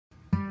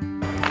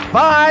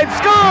5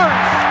 scores!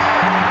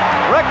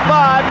 Rick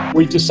Vaught.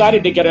 We've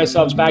decided to get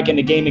ourselves back in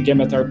the game again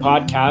with our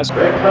podcast.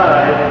 Rick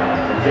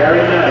Vaught, Gary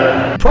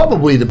Madden.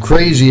 Probably the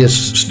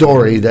craziest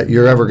story that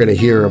you're ever going to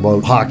hear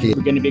about hockey.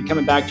 We're going to be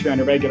coming back to you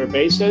on a regular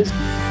basis.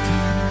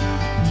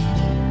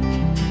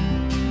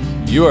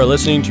 You are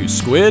listening to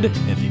Squid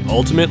and the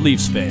Ultimate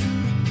Leafs Fan.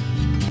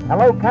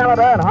 Hello,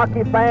 Canada and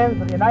hockey fans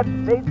of the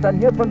United States and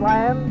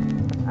Newfoundland,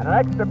 and an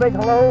extra big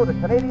hello to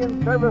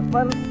Canadian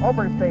servicemen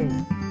overseas.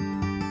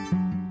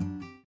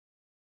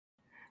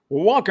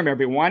 Welcome,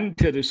 everyone,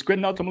 to the Squid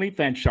and Ultimate Leafs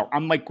Fan Show.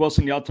 I'm Mike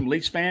Wilson, the Ultimate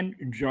Leafs Fan.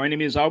 Joining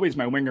me, as always,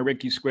 my winger,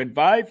 Ricky Squid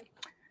Vive.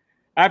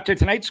 After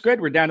tonight's Squid,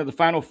 we're down to the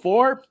Final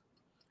Four,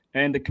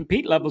 and the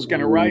compete level is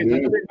going to rise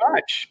another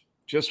notch.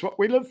 Just what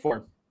we live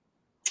for.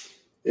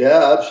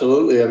 Yeah,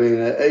 absolutely. I mean,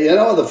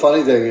 the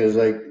funny thing is,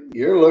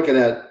 you're looking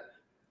at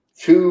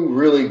two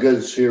really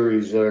good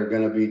series that are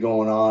going to be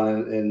going on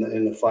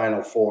in the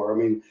Final Four. I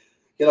mean,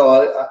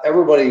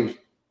 everybody,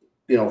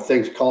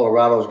 thinks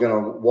Colorado is going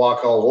to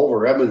walk all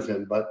over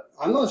Edmonton, but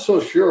I'm not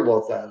so sure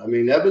about that. I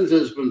mean,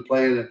 Edmonton's been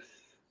playing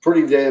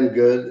pretty damn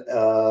good.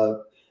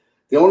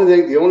 The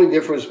only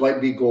difference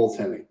might be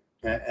goaltending.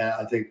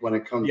 I think when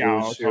it comes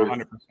to this series,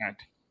 100%.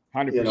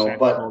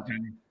 But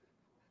goaltending.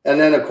 And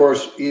then, of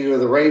course, either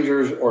the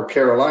Rangers or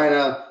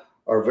Carolina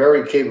are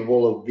very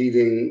capable of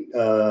beating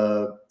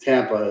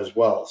Tampa as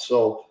well.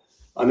 So,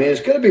 I mean,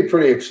 it's going to be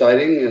pretty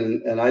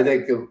exciting, and I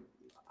think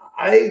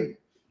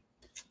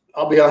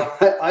I'll be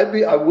honest,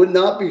 I would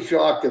not be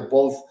shocked if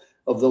both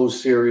of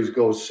those series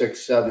go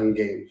 6-7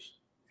 games.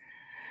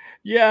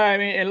 Yeah, I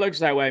mean, it looks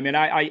that way. I mean,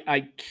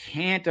 I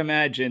can't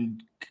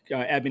imagine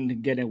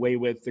Edmonton getting away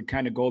with the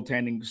kind of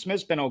goaltending.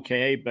 Smith's been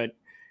okay, but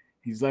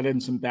he's let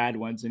in some bad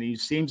ones, and he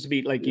seems to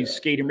be like he's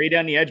skating right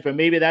on the edge, but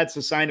maybe that's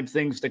a sign of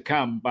things to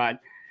come. But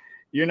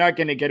you're not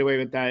going to get away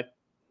with that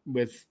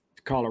with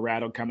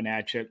Colorado coming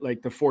at you,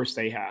 like the force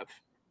they have.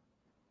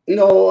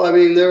 No, I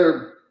mean,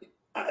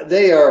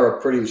 they are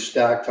a pretty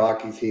stacked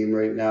hockey team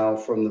right now.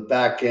 From the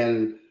back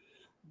end,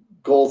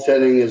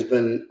 goaltending has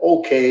been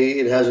okay.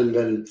 It hasn't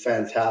been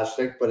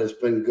fantastic, but it's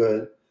been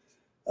good.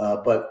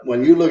 But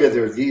when you look at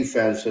their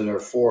defense and their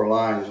four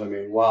lines, I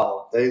mean,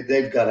 wow,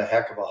 they've got a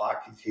heck of a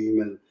hockey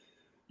team, and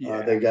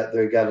they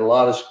got a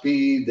lot of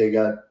speed. They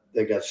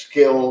got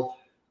skill.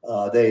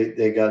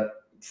 They got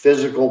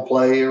physical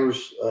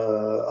players.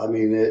 I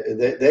mean,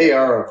 they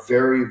are a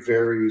very,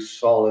 very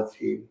solid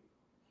team.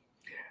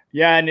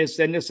 Yeah, and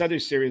this other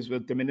series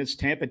with them, and this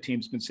Tampa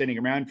team's been sitting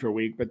around for a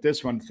week, but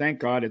this one, thank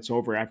God, it's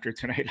over after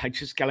tonight. I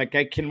just got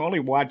I can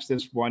only watch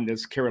this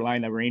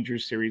Carolina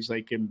Rangers series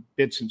in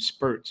bits and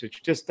spurts. It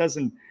just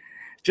doesn't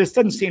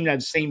seem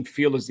that same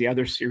feel as the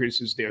other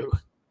series do.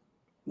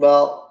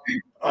 Well,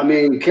 I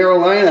mean,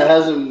 Carolina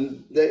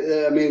hasn't. They're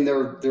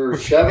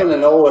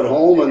 7-0 at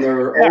home, and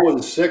they're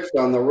 0-6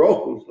 on the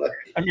road.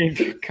 I mean,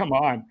 come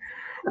on.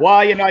 Well,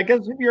 I guess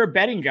if you're a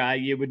betting guy,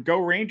 you would go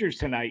Rangers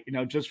tonight,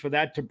 just for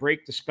that to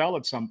break the spell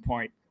at some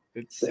point.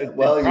 You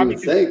would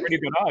think pretty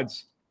good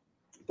odds.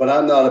 But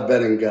I'm not a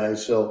betting guy,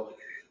 so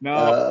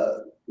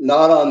no,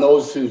 not on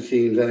those two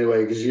teams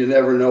anyway, because you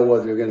never know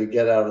what you're going to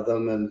get out of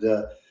them. And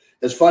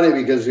it's funny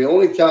because the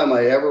only time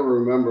I ever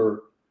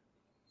remember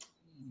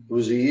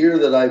was the year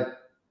that I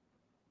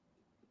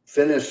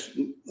finished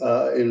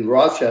in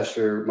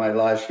Rochester, my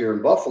last year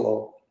in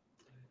Buffalo.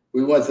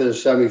 We went to the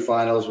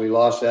semifinals. We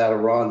lost to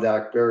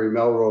Adirondack. Barry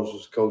Melrose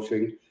was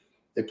coaching.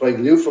 They played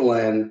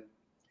Newfoundland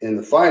in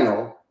the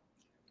final,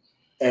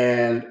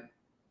 and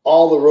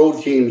all the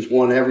road teams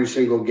won every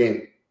single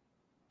game.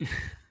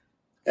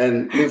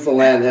 And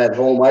Newfoundland had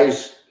home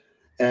ice,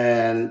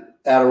 and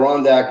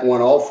Adirondack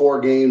won all 4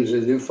 games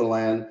in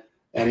Newfoundland,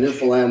 and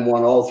Newfoundland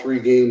won all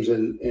 3 games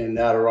in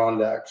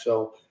Adirondack.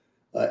 So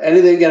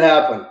anything can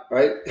happen,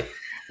 right?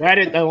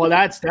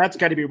 That's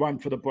got to be one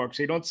for the books.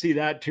 You don't see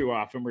that too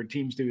often where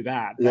teams do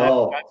that.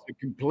 No. That's a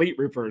complete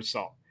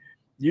reversal.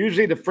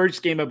 Usually the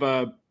first game of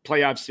a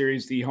playoff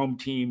series, the home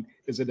team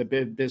is at a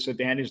bit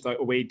disadvantage. The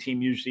away team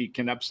usually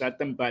can upset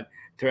them, but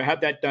to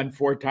have that done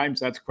 4 times,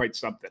 that's quite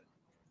something.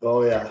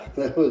 Oh, yeah.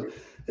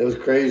 It was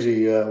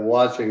crazy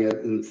watching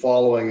it and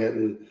following it,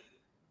 and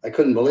I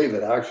couldn't believe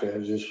it, actually. It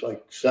was just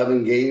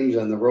 7 games,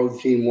 and the road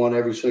team won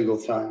every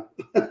single time.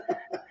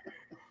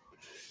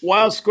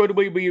 While Squid,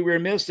 we'd be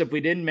remiss if we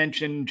didn't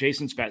mention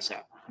Jason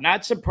Spezza.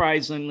 Not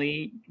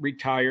surprisingly,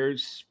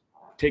 retires,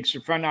 takes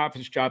the front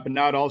office job, and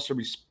not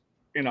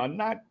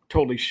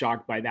totally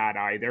shocked by that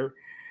either.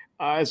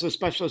 As a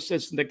special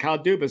assistant to Kyle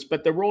Dubas,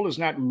 but the role is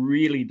not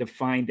really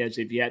defined as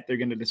of yet. They're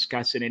going to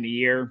discuss it in a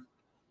year.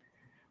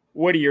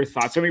 What are your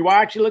thoughts? I mean, well,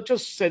 actually, let's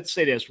just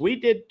say this. We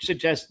did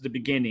suggest at the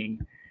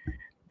beginning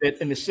that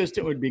an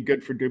assistant would be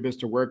good for Dubas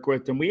to work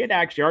with, and we had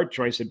actually, our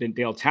choice had been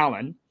Dale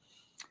Talon.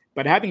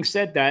 But having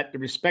said that, the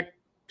respect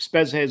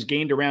Spezza has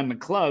gained around the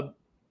club,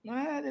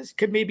 this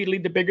could maybe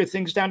lead to bigger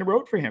things down the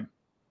road for him.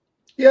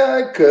 Yeah,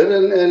 it could.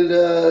 And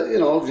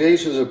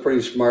Jason's a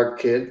pretty smart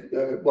kid.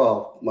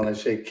 Well, when I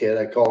say kid,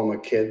 I call him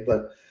a kid,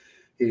 but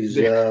he's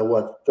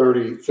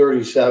 30,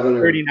 37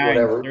 or 39,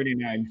 whatever.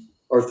 39.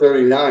 Or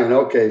 39.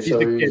 Okay. He's a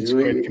kid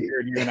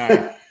compared to you and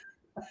I.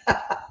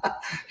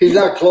 He's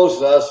not close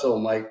to us, though,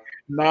 Mike.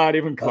 Not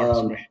even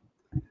close, man.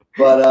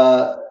 But,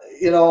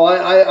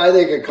 I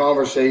think a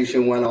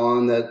conversation went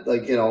on that,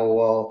 like,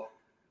 well,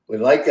 we'd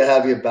like to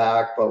have you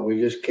back, but we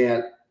just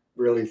can't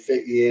really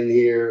fit you in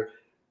here.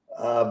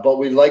 But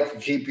we'd like to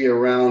keep you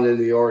around in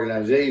the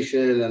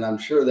organization. And I'm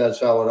sure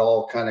that's how it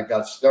all kind of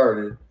got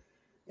started.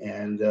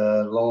 And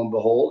lo and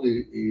behold,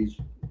 he's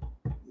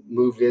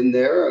moved in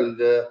there. And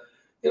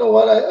you know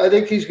what? I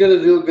think he's going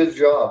to do a good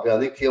job. I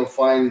think he'll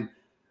find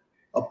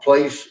a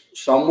place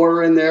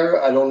somewhere in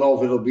there. I don't know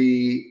if it'll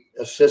be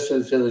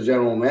assistant to the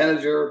general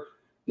manager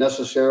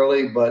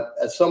necessarily, but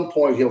at some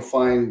point he'll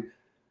find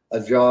a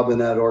job in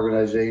that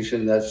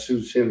organization that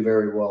suits him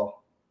very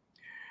well.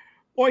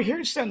 Well,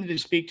 here's something to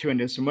speak to in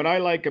this. And what I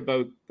like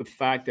about the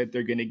fact that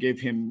they're going to give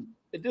him,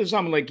 there's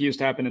something like used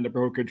to happen in the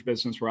brokerage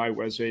business where I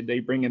was. They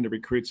bring in the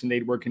recruits and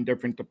they'd work in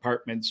different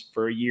departments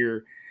for a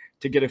year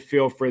to get a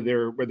feel for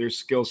where their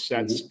skill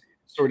sets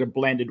sort of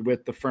blended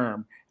with the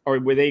firm, or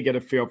where they get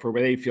a feel for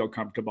where they feel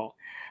comfortable.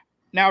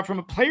 Now, from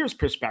a player's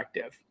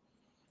perspective,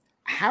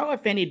 how,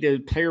 if any, do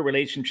player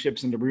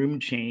relationships in the room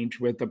change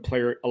with the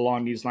player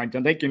along these lines?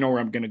 I think you know where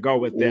I'm going to go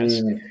with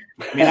this.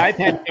 I mean, I've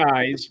had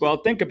guys, well,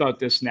 think about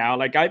this now.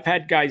 Like, I've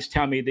had guys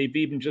tell me they've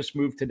even just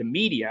moved to the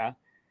media,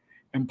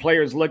 and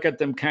players look at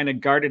them kind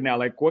of guarded now,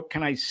 like, what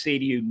can I say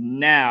to you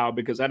now?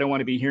 Because I don't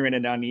want to be hearing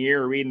it on the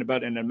air or reading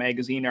about it in a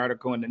magazine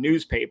article in the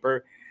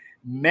newspaper.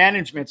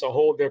 Management's a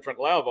whole different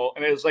level.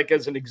 And it was like,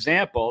 as an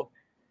example,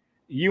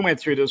 you went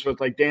through this with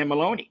like Dan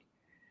Maloney.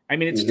 I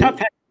mean, it's tough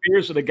having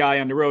beers with a guy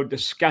on the road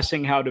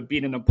discussing how to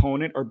beat an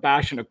opponent or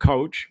bashing a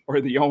coach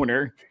or the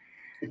owner.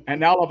 And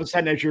now all of a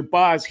sudden, as your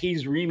boss,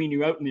 he's reaming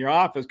you out in your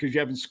office because you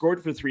haven't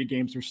scored for 3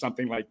 games or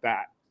something like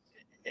that.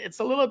 It's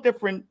a little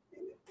different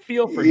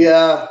feel for you.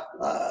 Yeah.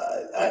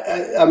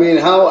 I mean,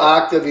 how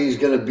active he's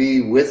going to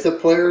be with the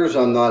players,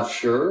 I'm not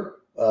sure.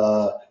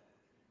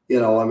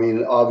 I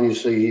mean,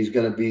 obviously he's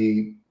going to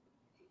be,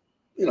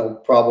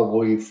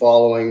 probably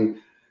following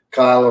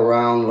Kyle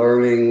around,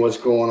 learning what's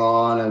going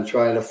on and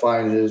trying to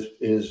find his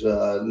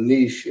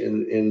niche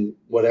in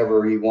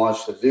whatever he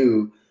wants to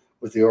do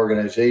with the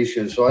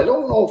organization. So I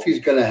don't know if he's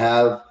going to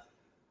have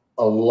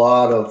a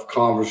lot of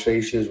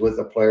conversations with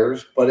the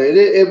players, but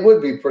it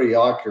would be pretty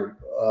awkward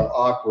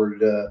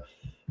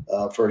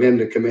for him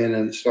to come in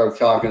and start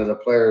talking to the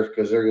players,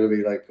 because they're going to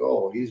be like,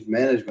 oh, he's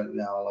management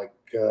now. Like,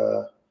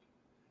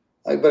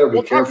 I better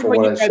be careful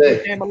what I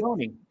say.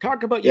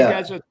 Talk about you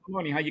guys with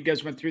Maloney, how you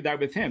guys went through that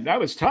with him. That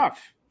was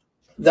tough.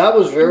 That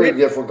was very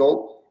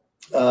difficult.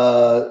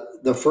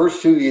 The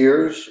first 2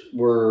 years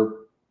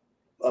were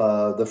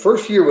the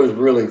first year was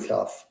really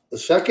tough. The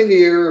second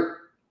year,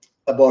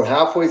 about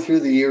halfway through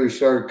the year, he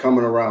started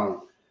coming around,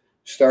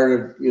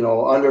 started,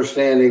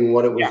 understanding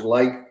what it was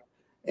like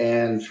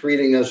and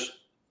treating us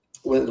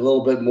with a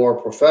little bit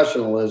more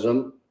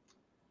professionalism.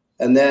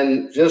 And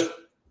then just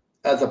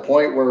at the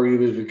point where he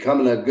was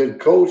becoming a good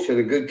coach and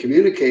a good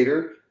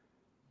communicator,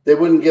 they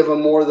wouldn't give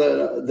him more than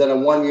a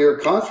 1-year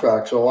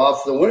contract. So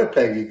off the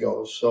Winnipeg he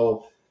goes.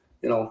 So,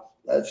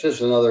 that's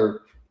just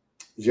another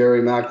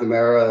Jerry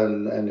McNamara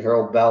and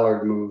Harold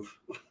Ballard move.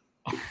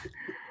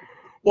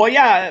 Well,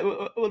 yeah,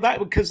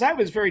 because that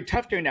was very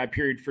tough during that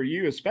period for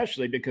you,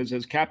 especially because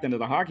as captain of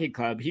the hockey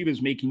club, he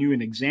was making you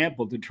an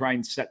example to try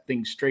and set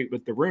things straight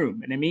with the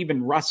room. And I mean,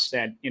 even Russ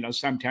said,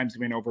 sometimes he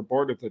went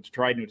overboard with it to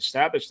try to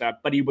establish that,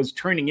 but he was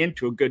turning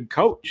into a good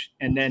coach.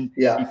 And then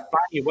he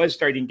finally was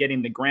starting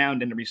getting the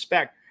ground and the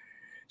respect.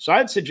 So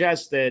I'd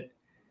suggest that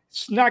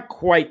it's not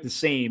quite the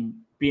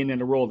same being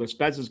in a role that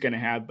Spez is going to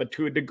have, but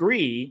to a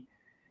degree,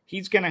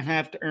 he's going to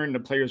have to earn the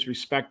players'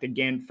 respect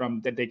again,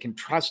 from that they can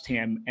trust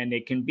him and they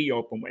can be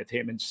open with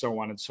him and so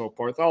on and so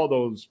forth. All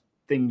those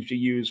things you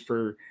use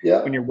for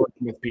when you're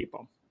working with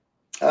people.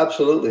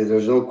 Absolutely.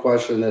 There's no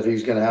question that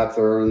he's going to have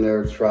to earn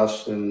their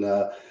trust. And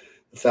the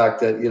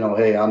fact that,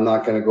 hey, I'm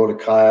not going to go to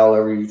Kyle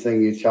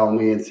everything you tell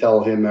me and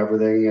tell him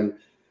everything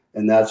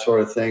and that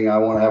sort of thing. I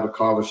want to have a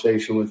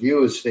conversation with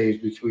you. It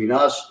stays between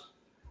us.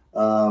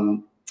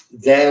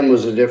 Dan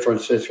was a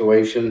different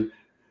situation.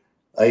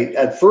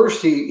 At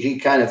first, he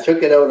kind of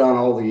took it out on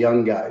all the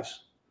young guys.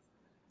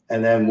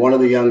 And then one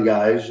of the young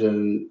guys,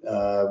 and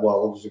it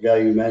was the guy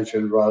you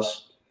mentioned,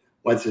 Russ,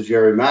 went to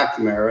Jerry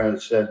McNamara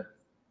and said,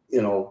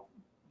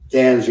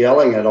 Dan's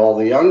yelling at all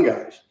the young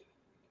guys.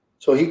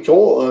 So he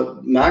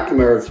told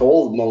McNamara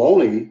told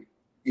Maloney,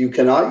 you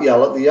cannot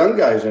yell at the young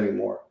guys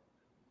anymore.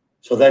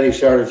 So then he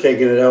started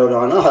taking it out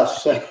on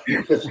us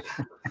because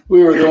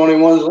we were the only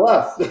ones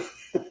left.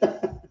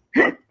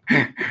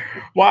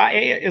 Well,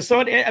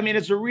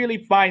 it's a really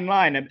fine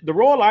line. The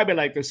role I would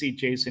like to see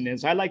Jason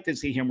is I like to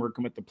see him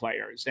working with the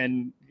players.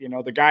 And,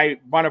 the guy,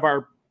 one of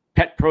our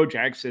pet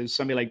projects is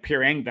somebody like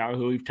Pierre Engvall,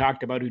 who we've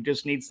talked about, who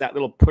just needs that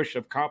little push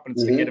of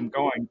confidence to get him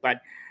going.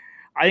 But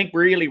I think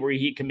really where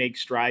he can make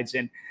strides,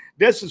 and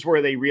this is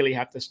where they really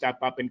have to step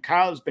up. And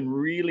Kyle's been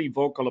really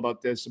vocal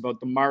about this, about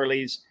the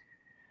Marlies.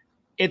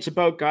 It's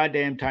about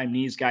goddamn time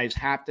these guys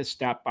have to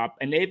step up,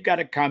 and they've got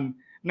to come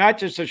not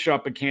just to show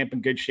up at camp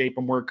in good shape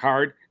and work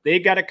hard. They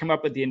got to come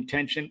up with the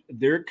intention.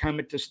 They're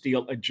coming to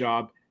steal a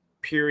job,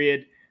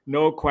 period.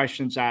 No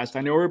questions asked.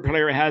 I know every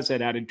player has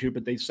that attitude,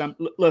 but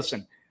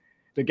listen,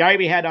 the guy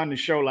we had on the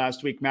show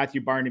last week,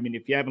 Matthew Barnaby,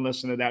 if you haven't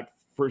listened to that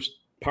first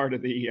part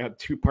of the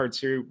 2-part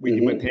series we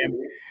did with him,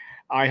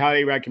 I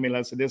highly recommend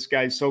listen. This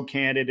guy's so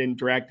candid and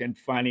direct and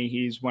funny.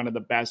 He's one of the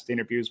best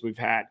interviews we've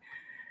had.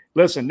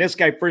 Listen, this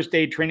guy, first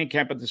day training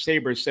camp at the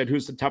Sabres, said,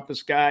 who's the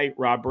toughest guy?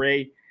 Rob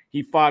Ray.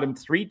 He fought him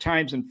 3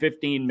 times in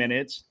 15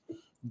 minutes,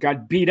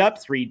 got beat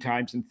up 3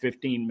 times in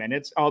 15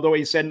 minutes, although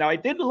he said, no, I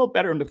did a little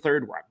better in the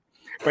third one.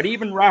 But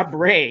even Rob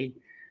Ray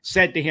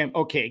said to him,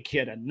 okay,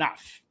 kid,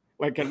 enough.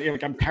 Like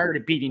I'm tired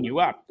of beating you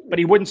up. But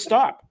he wouldn't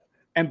stop.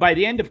 And by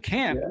the end of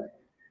camp,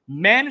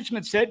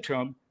 management said to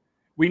him,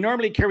 we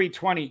normally carry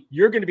 20.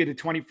 You're going to be the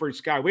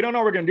 21st guy. We don't know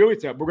what we're going to do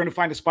with you. We're going to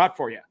find a spot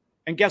for you.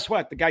 And guess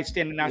what? The guy's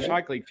staying in the National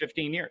Hockey League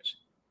 15 years.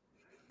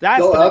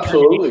 That's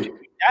absolutely.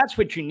 That's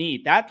what you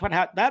need. That's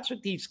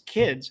what these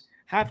kids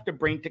have to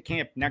bring to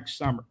camp next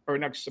summer or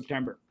next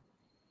September.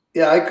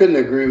 Yeah, I couldn't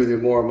agree with you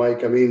more,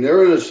 Mike. I mean,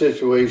 they're in a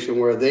situation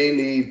where they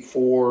need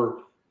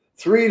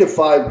 3 to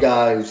 5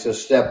 guys to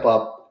step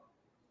up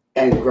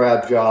and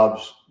grab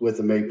jobs with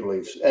the Maple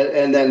Leafs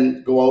and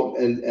then go out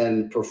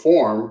and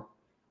perform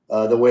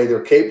the way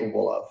they're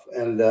capable of.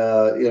 And,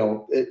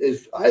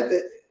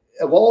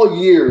 of all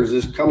years,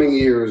 this coming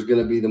year is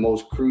going to be the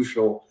most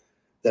crucial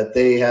that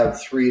they have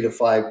 3 to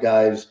 5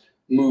 guys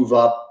move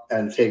up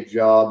and take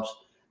jobs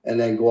and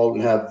then go out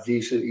and have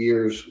decent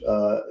years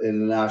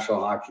in the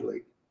National Hockey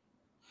League.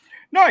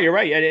 No, you're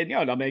right.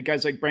 I mean,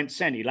 guys like Brent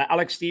Senny,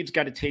 Alex Steves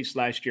got a taste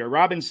last year.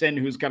 Robinson,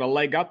 who's got a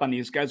leg up on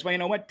these guys. Well, you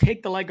know what?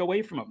 Take the leg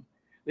away from them.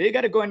 They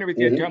got to go in there with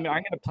you and tell me,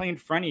 I'm going to play in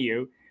front of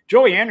you.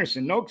 Joey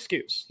Anderson, no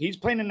excuse. He's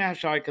playing in the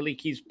National Hockey League.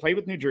 He's played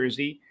with New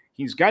Jersey.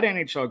 He's got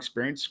NHL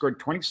experience, scored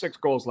 26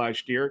 goals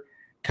last year.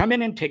 Come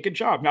in and take a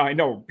job. Now, I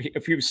know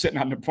if he was sitting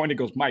on the point, he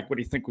goes, Mike, what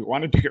do you think we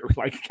want to do?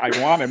 Like, I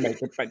want to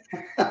make it.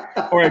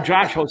 But, or a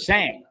Josh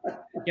Hosang.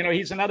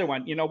 He's another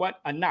one. You know what?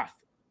 Enough.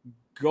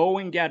 Go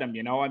and get him.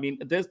 I mean,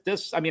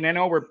 I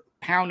know we're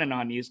pounding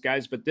on these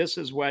guys, but this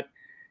is what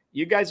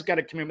you guys got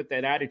to come in with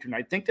that attitude. And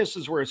I think this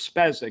is where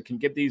Spezza can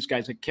give these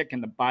guys a kick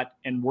in the butt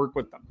and work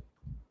with them.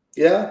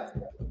 Yeah,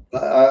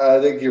 I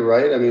think you're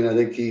right. I mean, I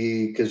think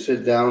he could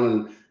sit down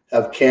and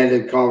have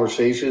candid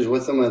conversations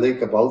with them, I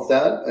think, about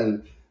that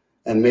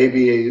and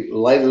maybe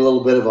light a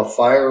little bit of a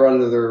fire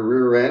under their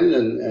rear end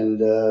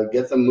and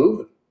get them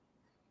moving.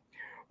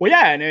 Well,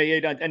 yeah,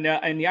 and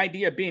the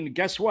idea being,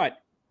 guess what?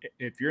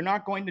 If you're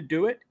not going to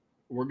do it,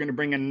 we're going to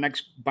bring in the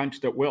next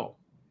bunch that will.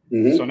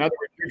 Mm-hmm. So in other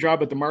words, your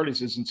job at the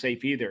Marlies isn't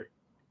safe either.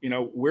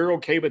 We're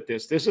okay with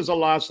this. This is a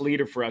lost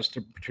leader for us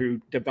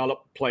to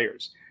develop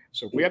players.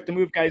 So if we have to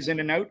move guys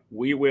in and out,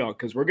 we will,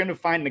 because we're going to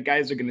find the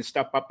guys that are going to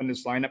step up in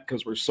this lineup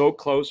because we're so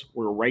close.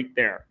 We're right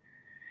there.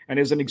 And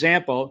as an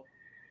example,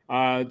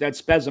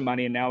 that's Spezza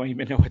money now,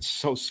 even though it's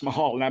so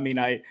small. And I mean,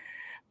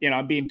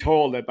 I'm being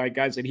told that by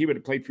guys that he would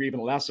have played for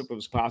even less if it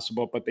was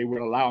possible, but they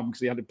would allow him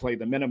because he had to play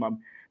the minimum.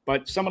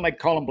 But someone like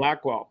Colin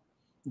Blackwell,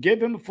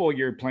 give him a full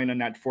year playing on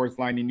that fourth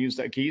line and use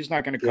that. He's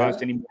not going to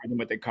cost any more than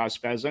what they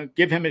cost Spezza.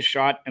 Give him a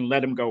shot and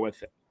let him go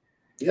with it.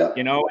 Yeah.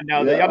 And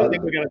now the other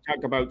thing we got to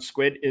talk about,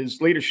 Squid,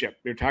 is leadership.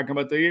 They're talking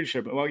about the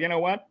leadership. Well, you know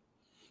what?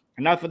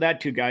 Enough of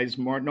that, two guys.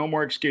 No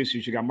more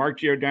excuses. You got Mark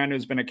Giordano,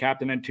 who's been a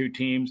captain on 2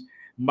 teams.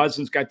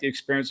 Muzzin's got the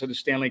experience of the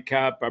Stanley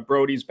Cup.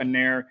 Brody's been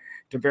there.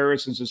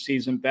 Tavares is a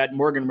seasoned vet.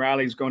 Morgan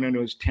Riley's going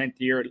into his 10th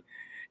year.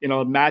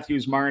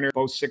 Matthews, Marner,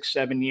 both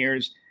 6-7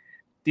 years.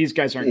 These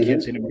guys aren't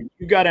kids anymore.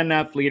 You got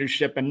enough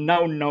leadership, and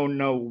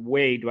no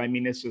way do I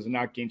mean this is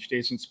not against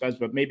Jason Spezza,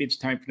 but maybe it's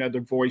time for another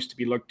voice to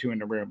be looked to in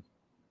the room.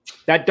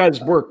 That does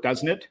work,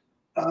 doesn't it?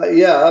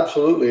 Yeah,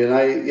 absolutely. And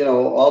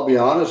I'll be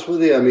honest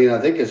with you. I mean, I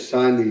think it's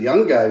time the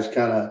young guys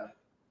kind of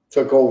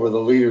took over the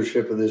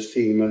leadership of this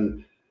team,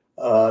 and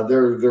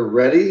they're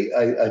ready.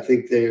 I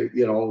think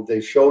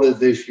they showed it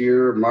this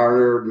year.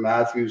 Marner,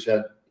 Matthews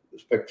had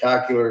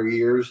spectacular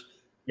years,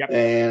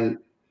 and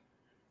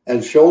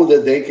show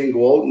that they can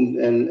go out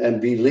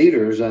and be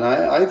leaders. And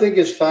I think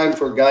it's time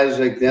for guys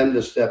like them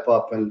to step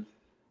up and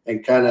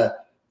kind of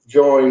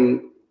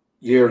join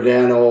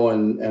Giordano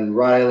and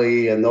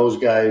Riley and those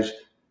guys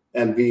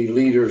and be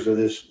leaders of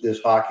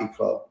this hockey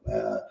club.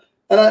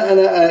 And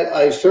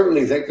I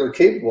certainly think they're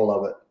capable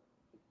of it.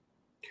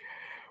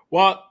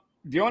 Well,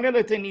 the only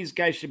other thing these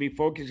guys should be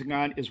focusing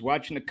on is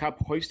watching the cup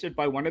hoisted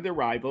by one of their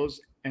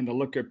rivals and the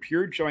look of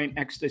pure joy and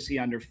ecstasy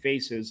on their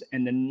faces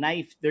and the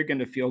knife they're going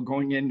to feel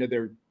going into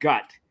their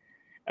gut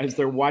as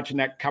they're watching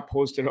that cup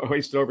hoisted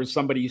over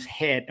somebody's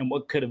head and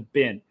what could have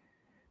been.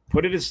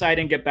 Put it aside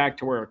and get back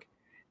to work.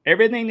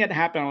 Everything that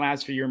happened in the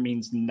last 4 years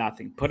means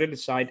nothing. Put it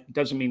aside. It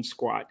doesn't mean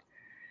squat.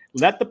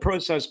 Let the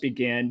process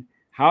begin.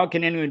 How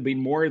can anyone be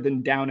more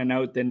than down and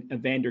out than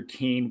Evander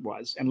Kane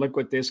was? And look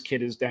what this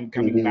kid has done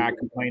coming back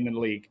and playing in the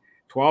league.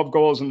 12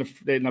 goals in the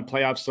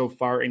playoffs so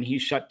far, and he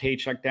shut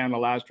Tkachuk down the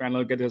last round.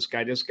 Look at this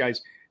guy. This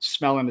guy's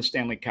smelling the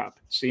Stanley Cup.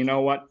 So you know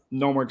what?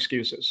 No more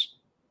excuses.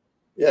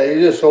 Yeah,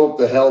 you just hope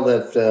the hell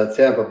that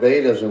Tampa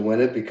Bay doesn't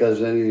win it, because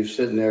then you're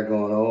sitting there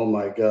going, "Oh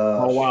my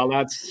gosh!" Oh wow,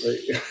 that's.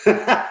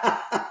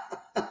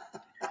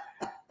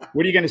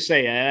 What are you going to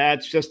say?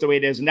 That's just the way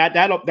it is, and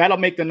that'll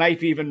make the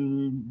knife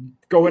even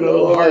go in a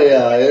little harder.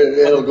 Yeah,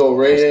 it'll go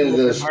right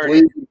into the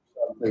spleen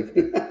or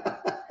something.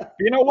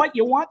 You know what?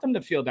 You want them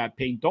to feel that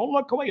pain. Don't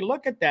look away.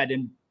 Look at that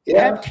and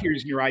have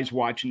tears in your eyes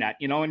watching that,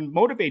 and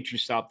motivate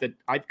yourself that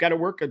I've got to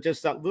work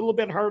just a little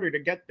bit harder to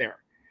get there.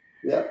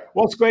 Yeah.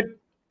 Well, Squid,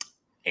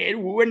 it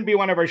wouldn't be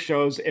one of our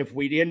shows if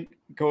we didn't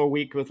go a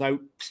week without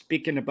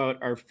speaking about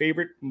our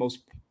favorite, most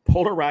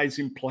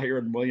polarizing player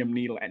in William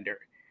Nylander.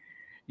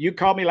 You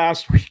called me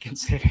last week and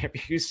said, have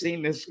you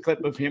seen this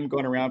clip of him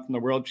going around from the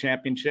World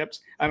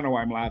Championships? I don't know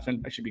why I'm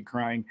laughing. I should be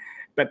crying.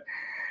 But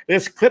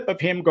this clip of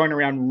him going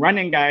around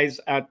running guys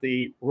at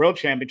the World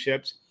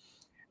Championships,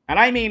 and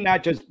I mean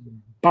not just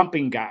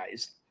bumping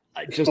guys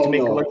just to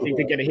make it look like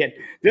to get a hit.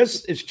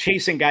 This is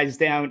chasing guys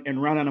down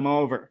and running them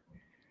over.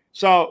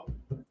 So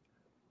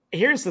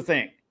here's the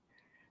thing.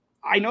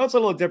 I know it's a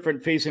little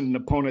different facing an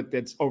opponent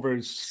that's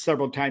over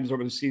several times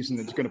over the season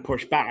that's going to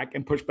push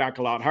back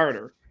a lot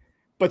harder.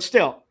 But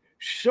still,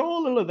 show a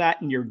little of that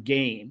in your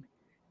game,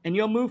 and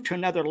you'll move to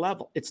another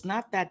level. It's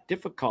not that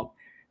difficult.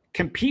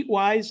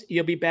 Compete-wise,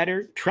 you'll be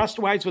better.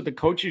 Trust-wise with the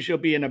coaches, you'll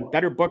be in a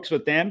better books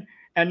with them.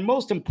 And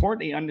most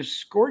importantly, on the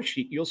score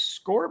sheet, you'll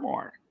score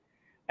more.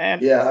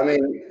 And yeah, I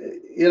mean,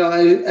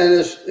 and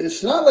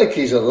it's not like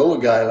he's a little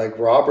guy like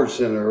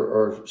Robertson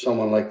or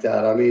someone like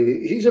that. I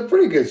mean, he's a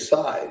pretty good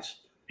size.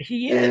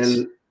 He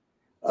is.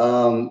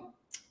 And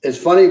it's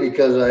funny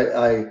because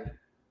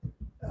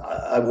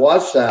I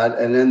watched that,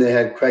 and then they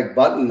had Craig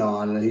Button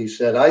on, and he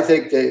said, I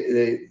think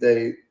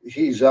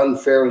he's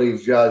unfairly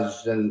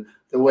judged, and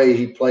the way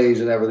he plays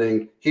and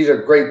everything. He's a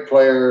great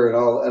player and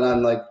all. And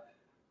I'm like,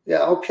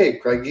 yeah, okay,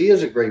 Craig, he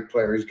is a great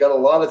player. He's got a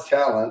lot of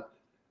talent.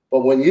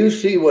 But when you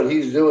see what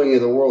he's doing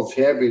in the World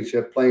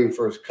Championship playing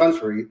for his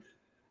country,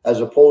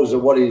 as opposed to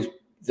what he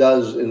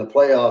does in the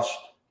playoffs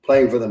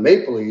playing for the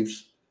Maple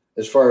Leafs,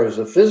 as far as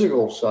the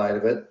physical side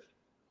of it,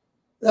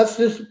 that's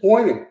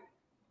disappointing.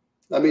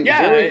 I mean,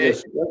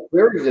 that's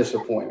very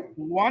disappointing.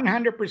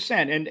 100%.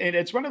 And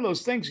it's one of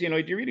those things, do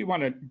you really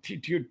want to,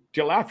 do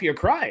you laugh, you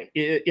cry?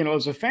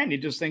 As a fan, you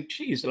just think,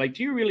 geez, like,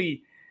 do you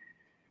really,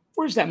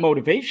 where's that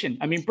motivation?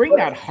 I mean, bring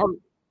that heart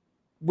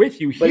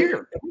with you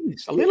here,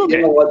 please, a little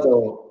bit. You know what,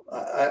 though?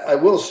 I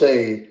will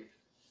say,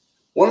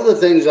 one of the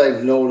things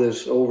I've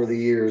noticed over the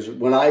years,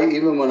 when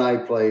I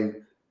played,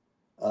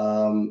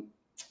 and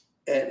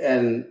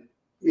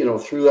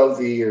throughout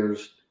the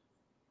years,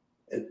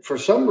 for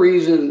some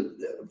reason,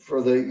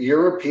 for the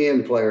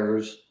European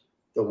players,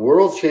 the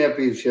World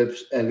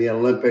Championships and the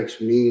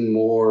Olympics mean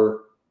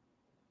more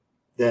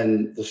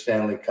than the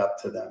Stanley Cup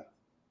to them.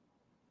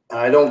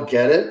 I don't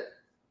get it,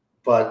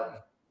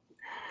 but...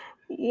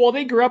 Well,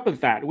 they grew up with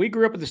that. We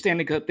grew up with the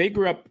Stanley Cup. They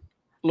grew up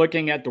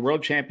looking at the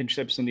World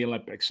Championships and the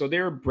Olympics. So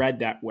they're bred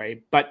that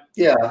way. But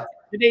yeah,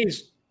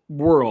 today's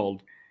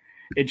world,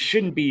 it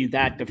shouldn't be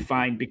that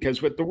defined,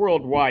 because with the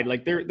worldwide,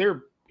 like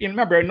they're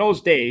remember in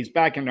those days,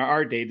 back in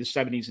our day, the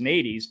 70s and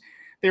 80s,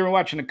 they were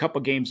watching a couple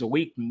games a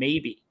week,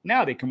 maybe.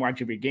 Now they can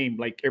watch every game,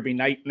 like every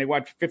night, and they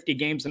watch 50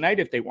 games a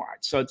night if they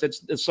want. So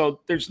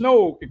so there's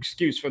no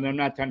excuse for them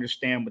not to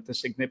understand what the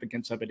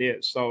significance of it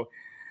is. So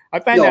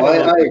I find that.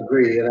 I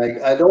agree,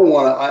 and I don't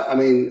want to. I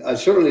mean, I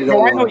certainly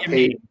don't want to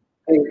paint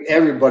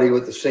everybody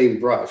with the same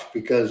brush,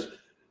 because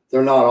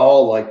they're not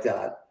all like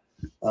that.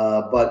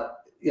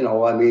 But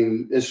I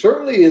mean, it's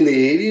certainly in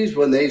the 80s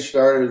when they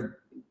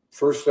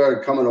first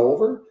started coming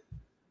over,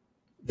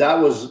 that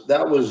was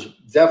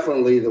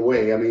definitely the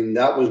way. I mean,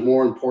 that was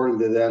more important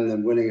to them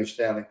than winning a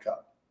Stanley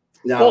Cup.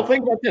 Now, well,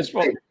 think about this.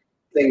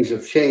 Things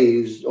have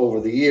changed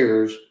over the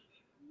years,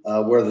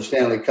 where the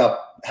Stanley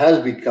Cup has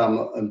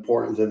become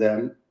important to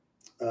them.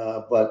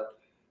 But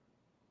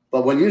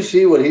when you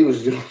see what he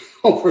was doing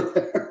over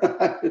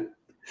there,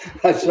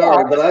 I'm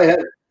sorry, but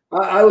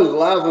I was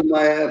laughing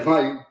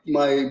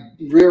my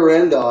rear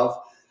end off,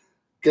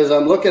 because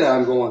I'm looking at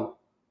him going,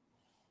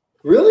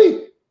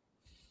 really?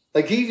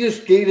 Like, he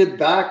just skated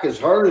back as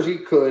hard as he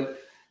could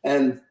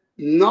and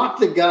knocked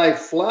the guy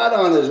flat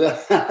on his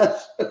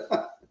ass.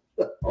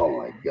 Oh,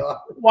 my God.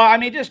 Well, I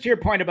mean, just to your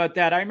point about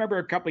that, I remember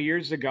a couple of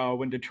years ago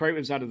when Detroit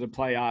was out of the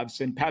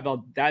playoffs and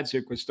Pavel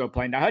Datsyuk was still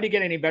playing. Now, how do you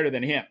get any better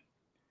than him?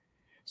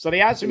 So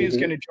they asked him if he was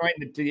going to join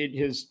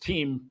his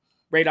team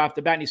right off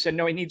the bat, and he said,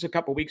 no, he needs a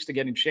couple of weeks to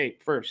get in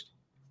shape first.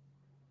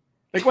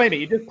 Like, wait a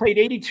minute, you just played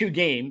 82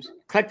 games,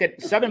 collected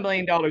 $7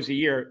 million a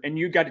year, and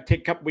you got to take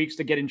a couple weeks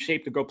to get in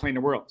shape to go play in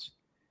the Worlds.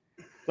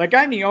 Like,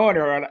 I'm the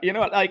owner,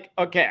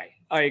 okay,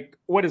 like,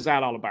 what is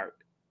that all about?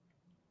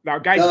 Now,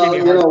 guys,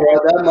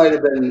 that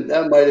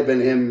might have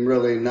been him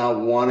really not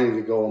wanting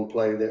to go and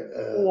play there.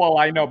 Well,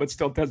 I know, but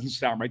still doesn't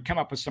sound right. Come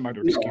up with some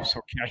other excuse,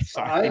 okay?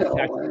 Sorry. I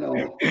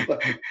know.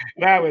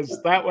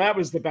 that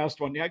was the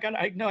best one. Yeah, I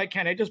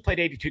can't. I just played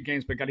 82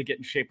 games, but got to get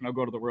in shape, and I'll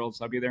go to the Worlds.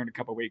 I'll be there in a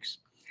couple of weeks.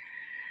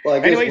 Well, I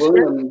guess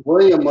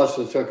William must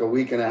have took a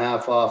week and a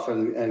half off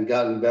and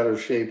got in better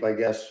shape, I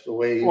guess, the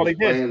way he was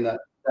playing that.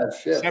 that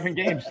shift. 7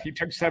 games. He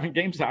took 7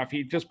 games off.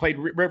 He just played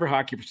river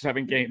hockey for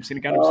 7 games, and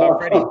he got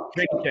himself ready.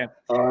 Training camp.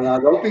 Now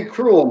don't be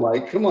cruel,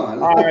 Mike. Come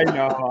on. I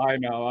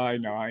know.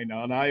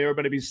 Now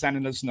everybody be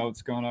sending us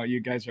notes going, "Oh, you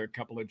guys are a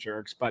couple of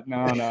jerks." But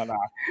no.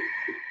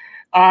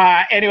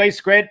 Anyway,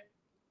 Squid,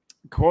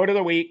 quote of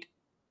the week.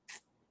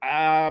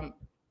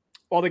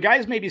 While the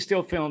guys may be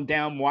still feeling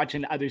down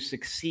watching others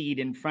succeed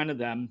in front of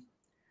them,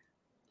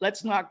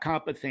 let's not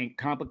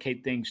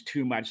complicate things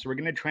too much. So we're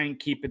going to try and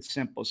keep it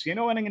simple. So you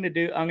know what I'm going to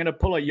do? I'm going to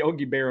pull a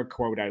Yogi Berra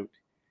quote out.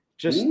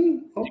 Just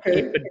to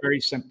keep it very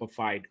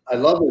simplified. I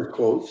love his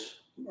quotes,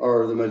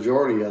 or the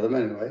majority of them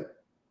anyway.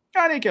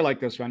 I think you like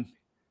this one.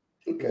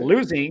 Okay.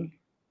 Losing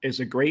is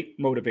a great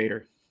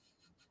motivator.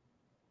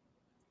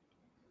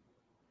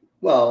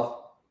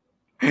 Well,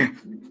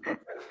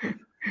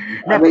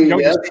 remember,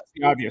 yes,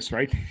 the obvious,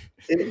 right?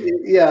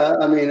 Yeah,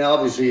 I mean,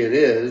 obviously it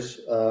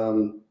is.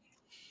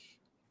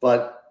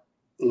 But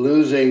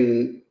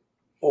losing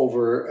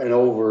over and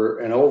over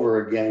and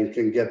over again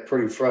can get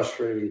pretty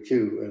frustrating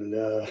too. And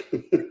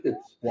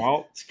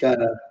it's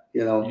kind of,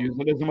 use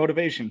it as a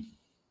motivation.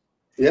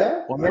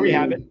 Yeah. Well, there we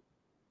have it.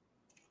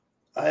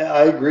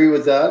 I agree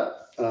with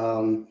that.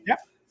 Yeah.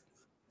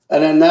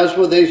 And then that's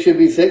what they should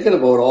be thinking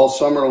about all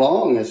summer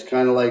long. It's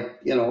kind of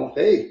like,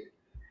 hey,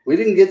 we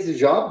didn't get the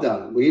job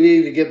done. We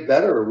need to get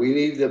better. We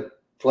need to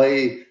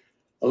play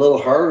a little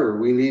harder.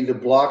 We need to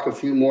block a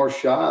few more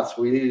shots.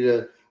 We need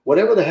to,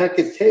 whatever the heck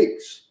it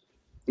takes.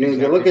 I mean,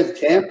 If you look at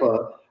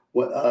Tampa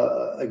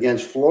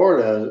against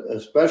Florida,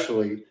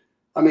 especially,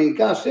 I mean,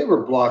 gosh, they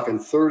were blocking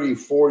 30,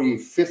 40,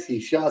 50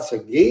 shots a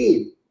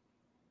game.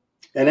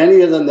 And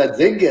any of them that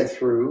did get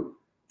through,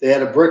 they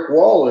had a brick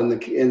wall in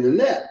the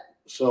net.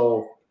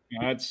 So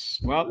that's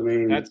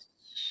going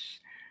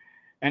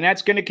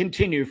to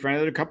continue for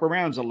another couple of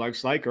rounds, it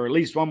looks like, or at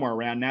least one more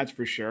round, that's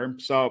for sure.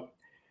 So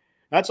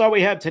that's all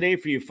we have today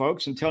for you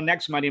folks. Until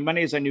next Monday.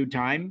 Monday is a new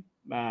time.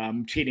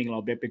 I'm cheating a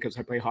little bit because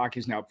I play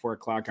hockey's now at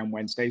 4:00 on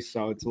Wednesday,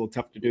 so it's a little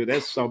tough to do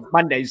this. So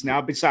Mondays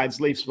now,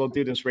 besides Leafs, we'll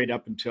do this right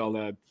up until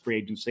the free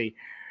agency.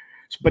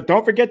 But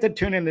don't forget to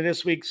tune into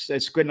this week's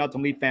Squid and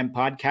Ultimate Leaf Fan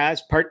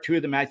podcast, part 2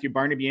 of the Matthew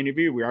Barnaby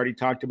interview. We already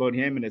talked about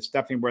him, and it's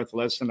definitely worth a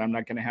listen. I'm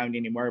not going to hound you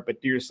anymore,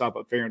 but do yourself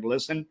a favor and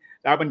listen.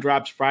 That one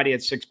drops Friday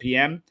at 6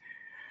 p.m.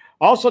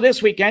 Also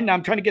this weekend,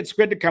 I'm trying to get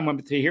Squid to come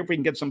with you here if we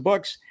can get some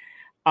books.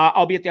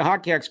 I'll be at the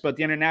Hockey Expo at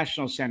the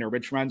International Center,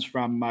 which runs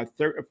from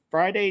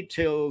Friday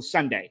till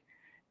Sunday.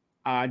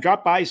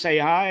 Drop by, say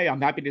hi. I'm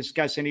happy to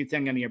discuss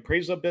anything in the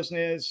appraisal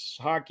business,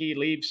 hockey,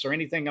 Leafs, or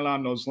anything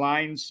along those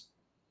lines.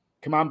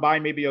 Come on by.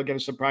 Maybe you'll get a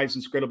surprise,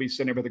 and Squid will be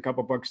sitting with a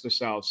couple books to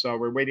sell. So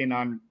we're waiting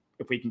on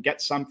if we can get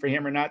some for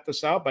him or not to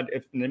sell. But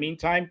if in the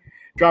meantime,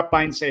 drop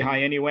by and say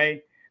hi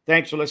anyway.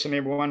 Thanks for listening,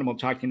 everyone, and we'll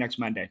talk to you next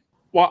Monday.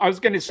 Well, I was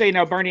going to say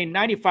now, Barney,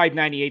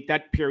 95-98,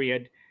 that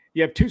period,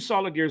 you have 2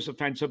 solid years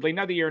offensively.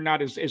 Another year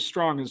not as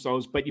strong as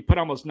those, but you put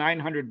almost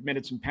 900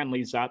 minutes and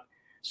penalties up.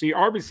 So you're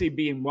obviously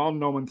being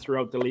well-known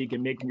throughout the league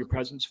and making your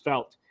presence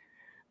felt.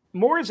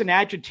 More as an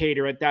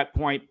agitator at that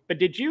point, but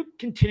did you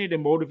continue to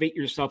motivate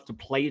yourself to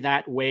play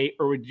that way,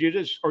 or did you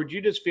just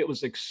feel it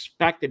was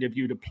expected of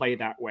you to play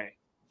that way?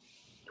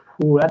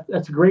 Ooh,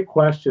 that's a great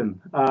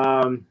question.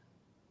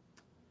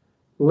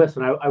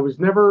 Listen, I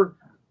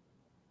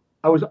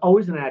was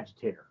always an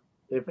agitator.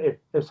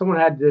 If someone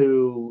had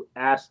to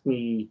ask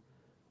me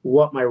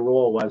what my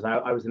role was,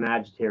 I was an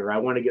agitator. I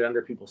want to get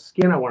under people's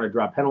skin. I want to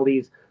draw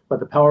penalties,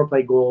 let the power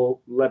play go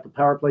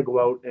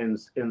out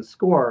and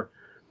score.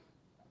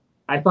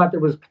 I thought there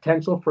was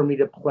potential for me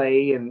to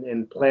play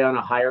and play on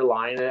a higher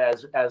line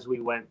as we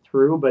went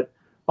through, but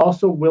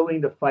also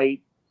willing to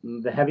fight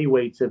the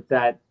heavyweights if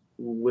that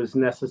was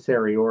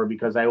necessary or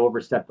because I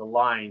overstepped the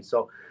line.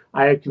 So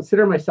I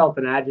consider myself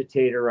an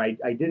agitator. I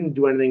didn't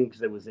do anything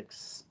because it was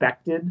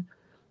expected.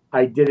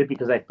 I did it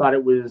because I thought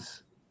it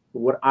was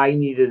what I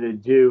needed to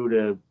do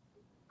to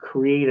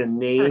create a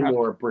name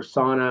or a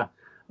persona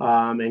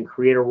and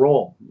create a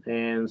role.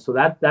 And so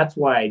that's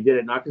why I did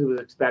it, not because it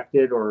was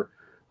expected or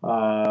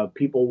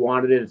people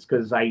wanted it. It's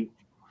because I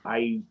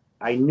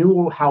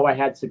knew how I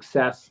had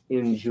success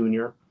in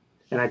junior,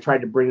 and I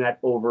tried to bring that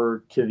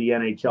over to the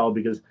NHL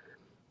because,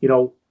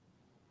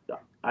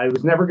 I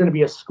was never going to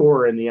be a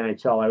scorer in the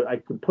NHL. I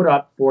could put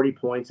up 40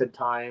 points at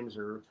times,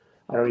 or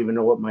I don't even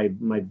know what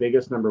my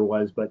biggest number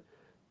was, but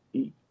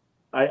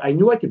I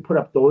knew I could put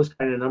up those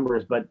kind of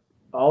numbers. But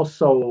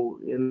also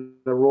in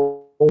the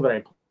role that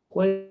I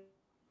played,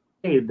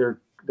 there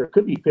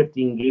could be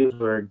 15 games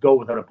where I go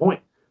without a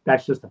point.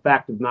 That's just the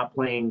fact of not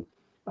playing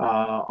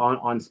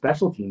on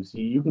special teams.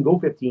 You can go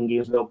 15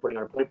 games without putting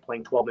on a point,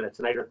 playing 12 minutes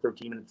a night or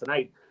 13 minutes a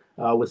night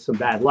with some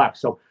bad luck.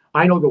 So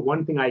I know the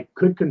one thing I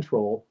could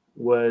control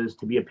was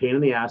to be a pain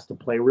in the ass, to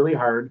play really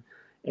hard,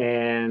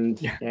 and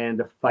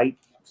to fight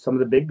some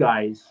of the big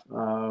guys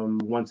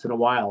once in a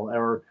while,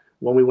 or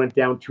when we went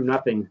down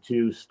 2-0,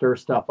 to stir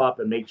stuff up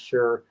and make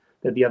sure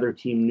that the other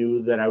team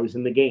knew that I was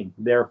in the game.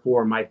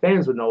 Therefore, my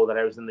fans would know that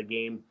I was in the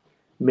game,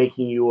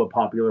 making you a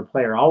popular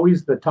player.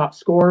 Always the top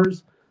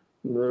scorers,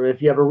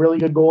 if you have a really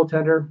good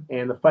goaltender,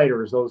 and the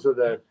fighters. Those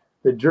are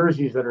the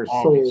jerseys that are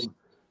sold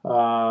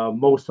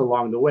most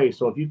along the way.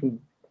 So if you can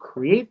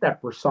create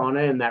that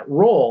persona and that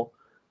role,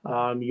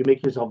 you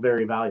make yourself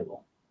very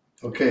valuable.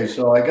 Okay,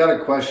 so I got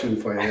a question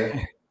for you.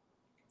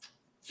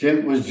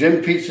 Was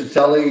Jim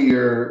Pizzatelli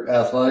your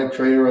athletic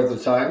trainer at the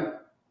time?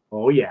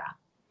 Oh, yeah.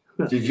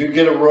 Did you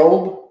get a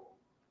robe?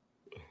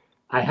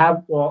 I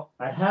have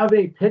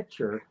a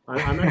picture.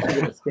 I'm actually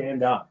going to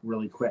stand up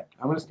really quick.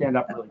 I'm going to stand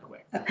up really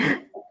quick.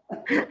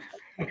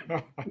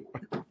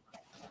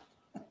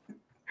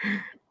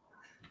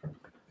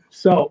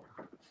 So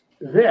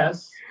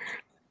this,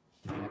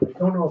 I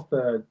don't know if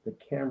the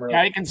camera.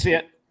 Yeah, you can see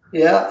it.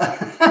 Yeah.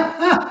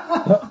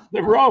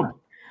 The robe.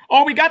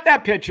 Oh, we got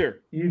that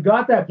picture. You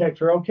got that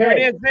picture. Okay. There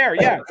it is there.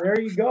 Yeah. There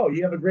you go.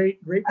 You have a great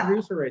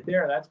producer right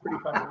there. That's pretty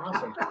fucking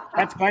awesome.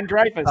 That's Glenn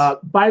Dreyfus.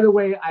 By the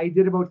way, I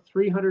did about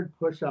 300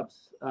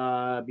 push-ups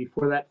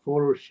before that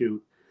photo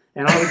shoot.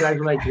 And all the guys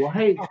were like,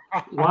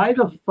 why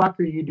the fuck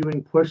are you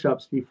doing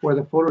push-ups before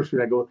the photo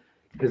shoot? I go,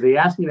 because they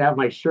asked me to have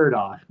my shirt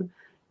off.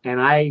 And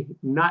I,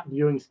 not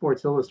doing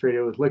Sports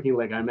Illustrated, was looking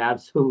like I'm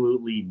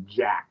absolutely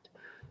jacked.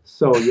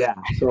 So, yeah.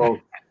 So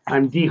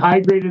I'm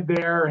dehydrated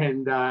there,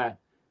 and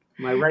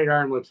my right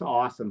arm looks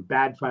awesome.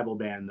 Bad tribal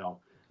band, though.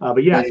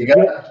 But yeah,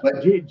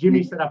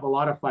 Jimmy set up a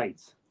lot of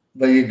fights.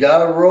 But you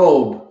got a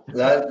robe.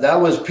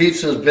 That was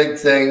Pizza's big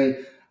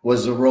thing,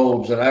 was the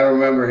robes. And I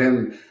remember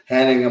him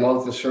handing them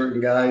out to certain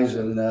guys.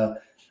 And I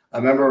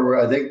remember,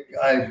 I think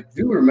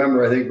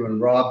when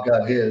Rob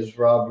got his,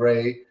 Rob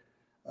Ray,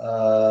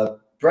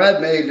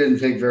 Brad May didn't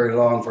take very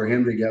long for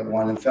him to get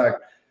one. In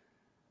fact,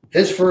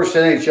 his first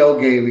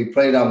NHL game, he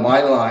played on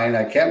my line.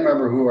 I can't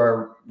remember who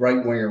our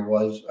right winger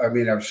was. I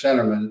mean, our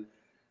centerman.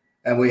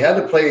 And we had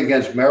to play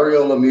against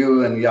Mario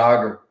Lemieux and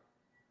Yager.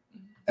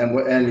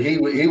 And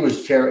he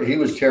was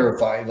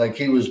terrified. Like,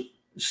 he was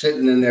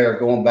sitting in there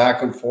going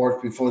back and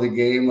forth before the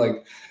game.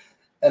 Like,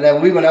 and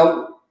then we went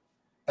out.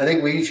 I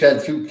think we each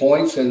had 2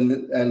 points,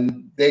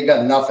 and they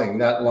got nothing,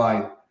 that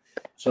line.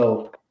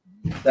 So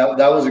that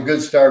was a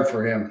good start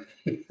for him.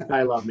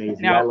 I love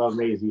Maisie. I love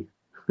Maisie.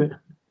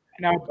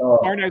 Now,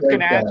 Barney, I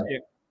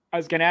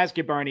was going to ask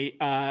you, Barney,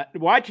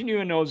 watching you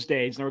in those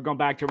days, and we're going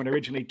back to when I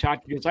originally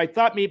talked to you, because I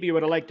thought maybe you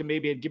would have liked to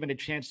maybe have given a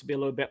chance to be a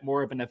little bit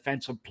more of an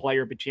offensive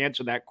player, but you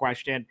answered that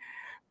question.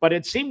 But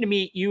it seemed to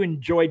me you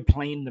enjoyed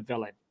playing the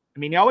villain. I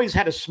mean, you always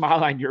had a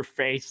smile on your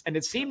face, and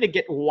it seemed to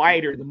get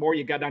wider the more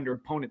you got under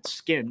opponents'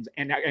 skins,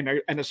 and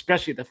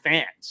especially the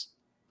fans.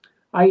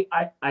 I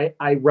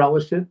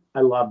relished it.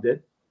 I loved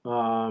it.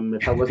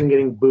 If I wasn't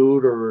getting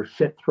booed or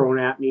shit thrown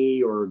at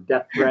me or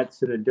death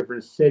threats in a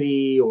different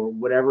city or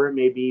whatever it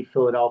may be,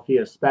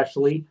 Philadelphia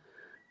especially,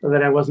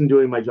 then I wasn't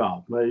doing my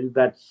job.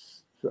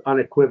 That's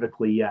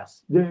unequivocally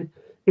yes.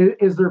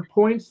 Is there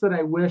points that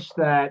I wish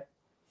that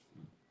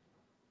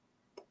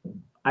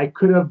I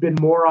could have been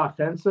more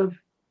offensive?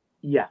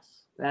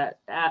 Yes,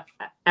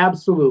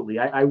 absolutely.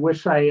 I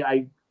wish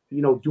I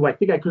do I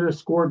think I could have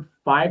scored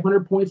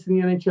 500 points in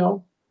the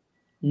NHL?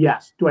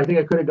 Yes. Do I think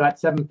I could have got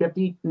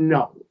 750?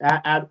 No,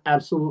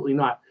 absolutely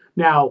not.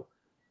 Now,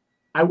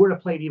 I would have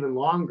played even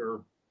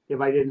longer if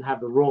I didn't have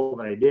the role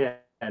that I did.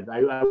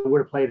 I would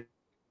have played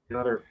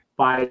another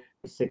 5-6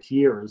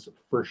 years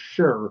for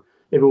sure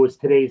if it was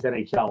today's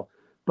NHL.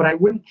 But I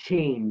wouldn't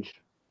change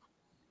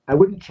the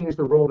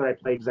role that I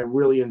played because I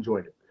really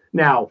enjoyed it.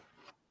 Now,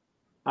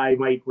 I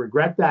might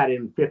regret that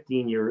in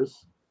 15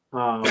 years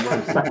when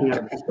I'm sucking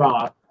out the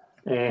straw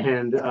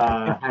and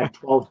had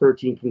 12,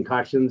 13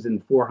 concussions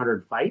and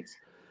 400 fights.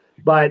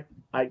 But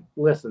no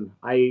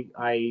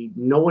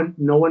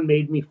one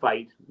made me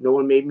fight. No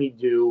one made me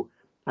do.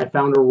 I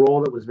found a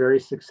role that was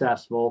very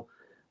successful.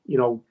 It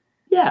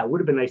would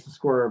have been nice to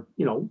score,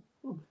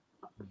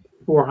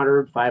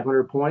 400,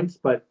 500 points,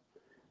 but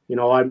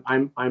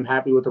I'm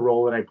happy with the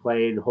role that I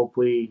played.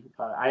 Hopefully,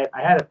 I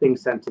had a thing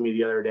sent to me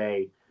the other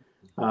day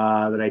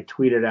that I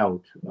tweeted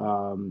out.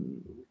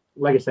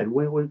 Like I said,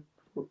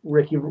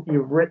 Rick,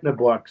 you've written a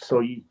book,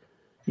 so to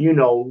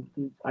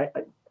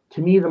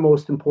me, the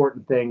most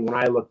important thing when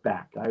I look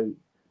back,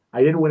 I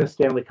didn't win a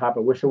Stanley Cup. I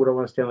wish I would have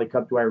won a Stanley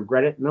Cup. Do I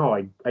regret it? No,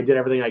 I did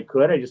everything I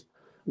could. I just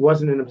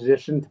wasn't in a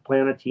position to play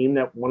on a team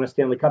that won a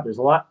Stanley Cup. There's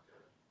a lot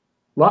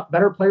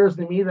better players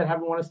than me that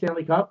haven't won a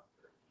Stanley Cup,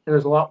 and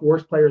there's a lot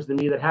worse players than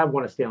me that have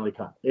won a Stanley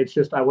Cup. It's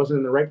just I wasn't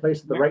in the right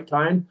place at the right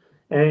time,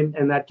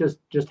 and that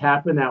just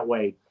happened that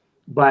way.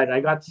 But I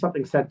got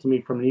something sent to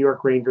me from New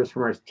York Rangers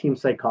from our team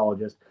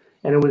psychologist.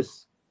 And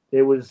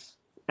it was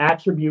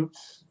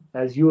attributes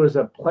as you as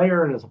a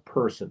player and as a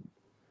person.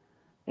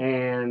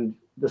 And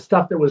the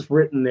stuff that was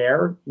written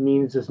there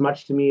means as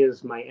much to me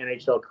as my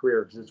NHL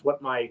career, because it's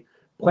what my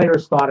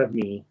players thought of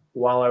me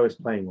while I was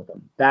playing with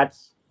them.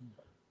 That's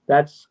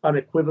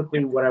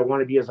unequivocally what I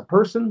want to be as a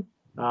person,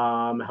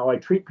 how I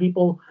treat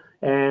people,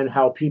 and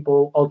how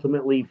people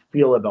ultimately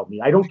feel about me.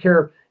 I don't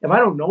care if I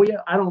don't know you.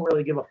 I don't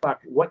really give a fuck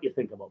what you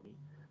think about me.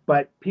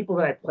 But people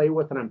that I play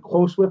with and I'm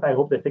close with, I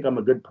hope they think I'm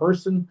a good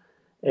person.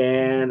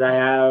 And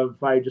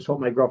I just hope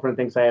my girlfriend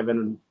thinks I have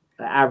an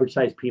average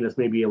sized penis,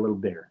 maybe a little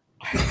bigger.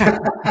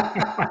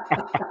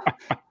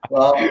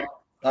 Well,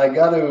 I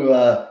got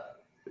to,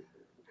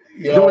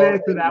 Don't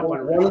answer that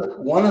one.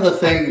 One of the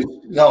things,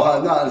 no,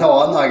 I'm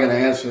not going to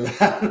answer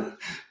that.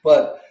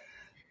 But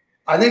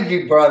I think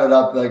you brought it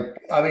up. Like,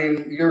 I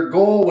mean, your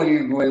goal when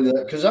you go into,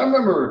 because I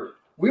remember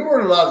we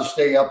weren't allowed to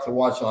stay up to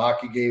watch the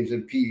hockey games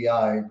in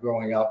PEI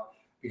growing up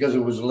because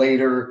it was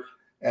later.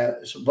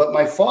 But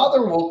my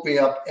father woke me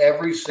up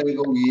every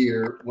single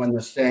year when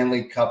the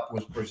Stanley Cup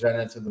was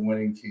presented to the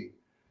winning team.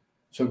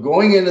 So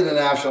going into the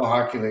National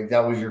Hockey League,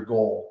 that was your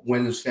goal,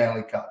 win the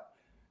Stanley Cup.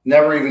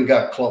 Never even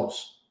got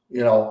close,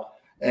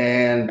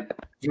 and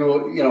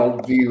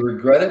do you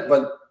regret it?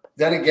 But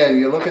then again,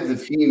 you look at the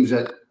teams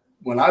that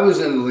when I was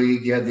in the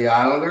league, you had the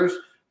Islanders,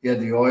 you had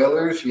the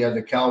Oilers, you had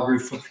the Calgary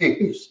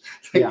Flames.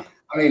 Yeah.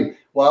 I mean,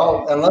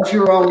 well, unless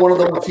you were on one of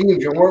those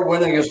teams, you weren't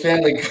winning a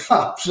Stanley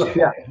Cup. So.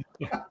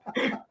 Yeah.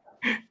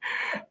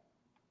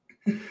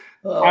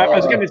 I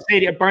was going to say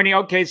to you, Bernie,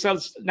 okay, so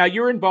now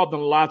you're involved in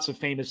lots of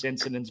famous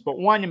incidents, but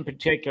one in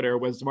particular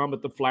was the one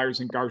with the Flyers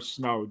and Garth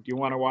Snow. Do you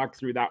want to walk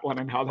through that one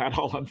and how that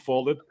all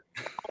unfolded?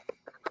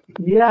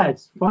 Yeah,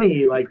 it's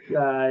funny. Like,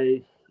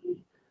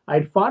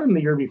 I'd fought him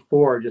the year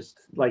before, just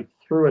like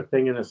threw a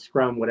thing in a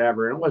scrum,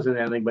 whatever. And it wasn't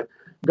anything, but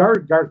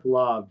Garth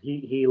loved,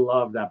 he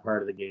loved that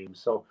part of the game.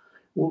 So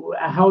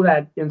how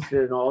that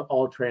incident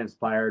all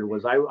transpired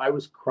was I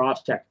was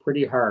cross-checked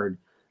pretty hard.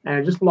 And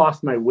I just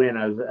lost my win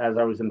as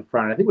I was in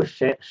front. I think it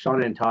was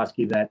Sean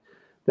Antosky that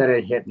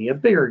had hit me. A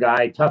bigger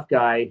guy, tough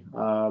guy.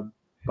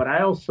 But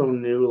I also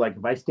knew, like,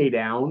 if I stay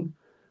down,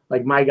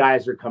 like, my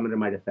guys are coming to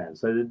my defense.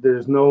 So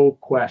there's no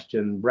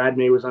question. Brad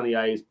May was on the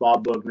ice.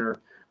 Bob Bugner.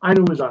 I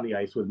knew who's on the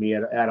ice with me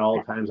at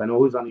all times. I know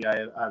who's on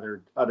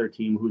the other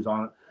team who's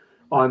on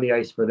the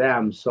ice for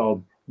them.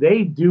 So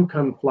they do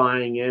come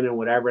flying in and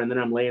whatever. And then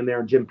I'm laying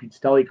there and Jim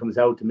Pizzelli comes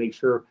out to make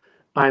sure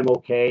I'm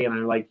okay. And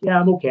I'm like, yeah,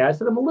 I'm okay. I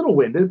said, I'm a little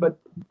winded, but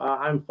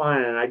I'm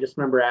fine. And I just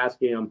remember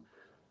asking him,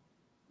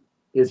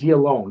 is he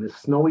alone? Is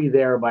Snowy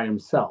there by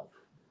himself?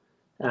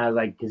 And I was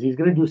like, because he's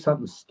going to do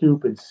something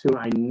stupid soon.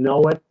 I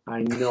know it.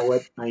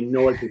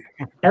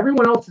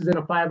 Everyone else is in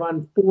a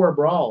 5-on-4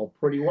 brawl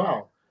pretty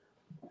well.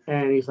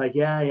 And he's like,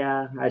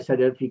 yeah. I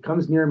said, if he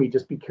comes near me,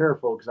 just be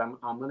careful because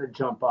I'm going to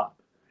jump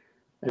up.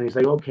 And he's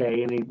like,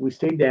 okay. And we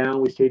stayed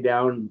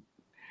down.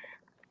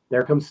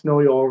 There comes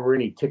Snowy over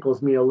and he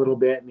tickles me a little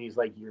bit. And he's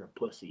like, you're a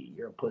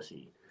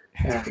pussy.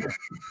 And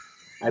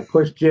I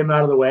pushed Jim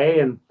out of the way.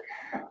 And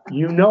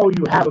you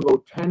have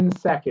about 10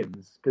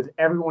 seconds because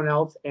everyone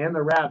else and the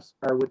refs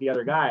are with the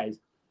other guys.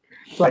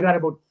 So I got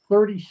about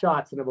 30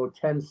 shots in about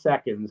 10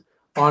 seconds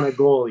on a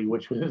goalie,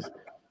 which was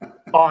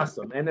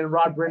awesome. And then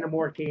Rod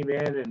Brindamore came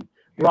in, and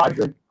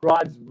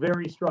Rod's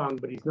very strong,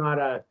 but he's not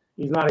a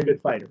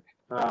good fighter.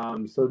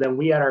 So then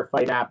we had our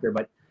fight after,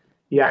 but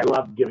yeah, I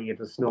loved giving it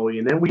to Snowy.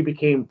 And then we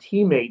became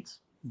teammates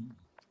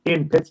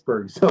in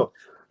Pittsburgh. So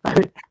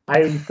I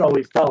used to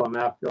always tell him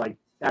after he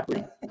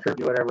tripped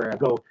me, whatever, I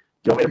go,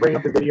 do you want me to bring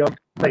up the video?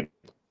 Like,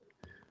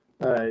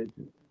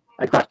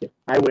 I crushed it.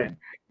 I win.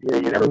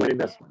 You never win in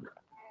this one.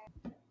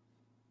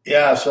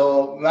 Yeah,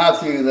 so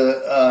Matthew,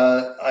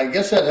 I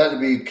guess that had to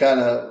be kind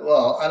of,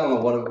 well, I don't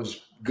know what it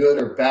was,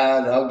 good or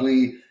bad,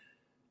 ugly.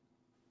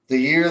 The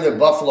year that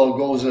Buffalo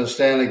goes to the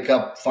Stanley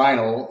Cup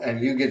final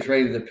and you get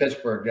traded to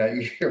Pittsburgh that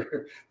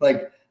year,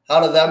 like, how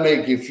did that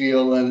make you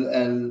feel?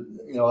 And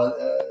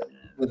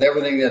with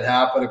everything that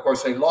happened, of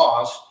course, they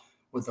lost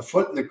with the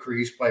foot in the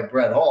crease by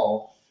Brett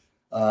Hull.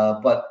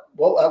 But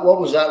what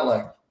was that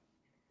like?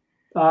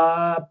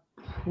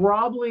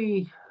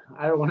 Probably,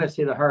 I don't want to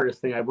say the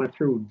hardest thing. I went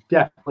through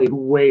definitely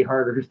way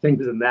harder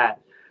things than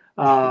that.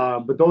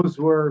 But those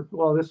were,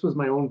 well, this was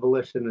my own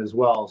volition as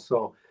well.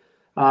 So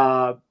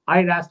I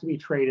had asked to be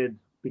traded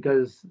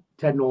because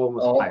Ted Nolan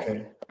was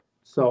fired. Okay.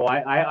 So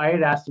I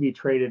had asked to be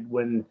traded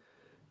when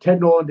Ted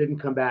Nolan didn't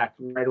come back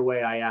right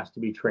away. I asked to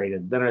be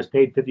traded. Then I was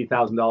paid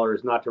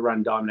 $50,000 not to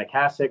run Dominic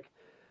Hasek,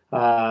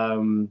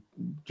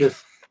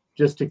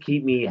 just to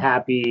keep me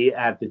happy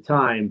at the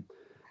time.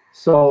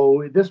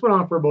 So this went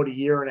on for about a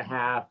year and a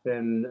half,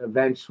 and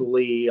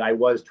eventually I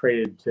was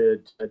traded to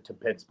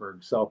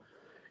Pittsburgh. So,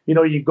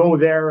 you go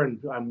there, and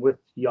I'm with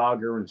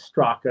Yager and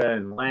Straka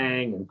and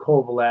Lang and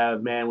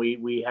Kovalev. Man,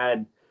 we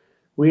had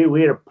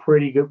a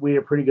pretty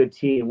good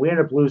team. We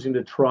ended up losing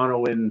to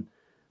Toronto in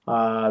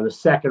the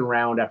second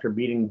round after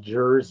beating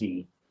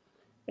Jersey,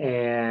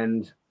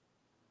 and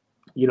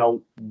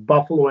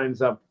Buffalo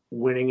ends up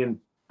winning and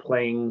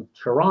playing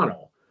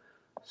Toronto.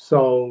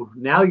 So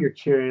now you're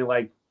cheering,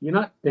 like, I'm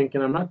not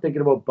thinking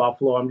about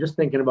Buffalo. I'm just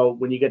thinking about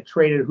when you get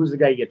traded, who's the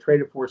guy you get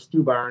traded for?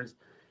 Stu Barnes.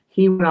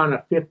 He went on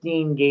a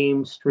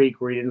 15-game streak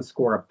where he didn't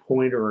score a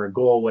point or a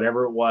goal,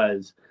 whatever it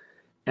was.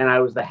 And I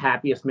was the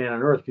happiest man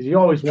on earth because you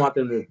always want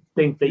them to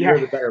think that you're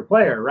the better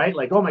player, right?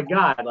 Like, oh my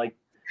God, like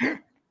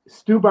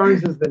Stu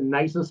Barnes is the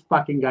nicest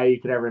fucking guy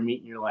you could ever meet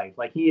in your life.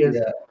 Like, he is.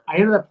 Yeah. I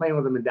ended up playing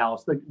with him in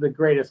Dallas, the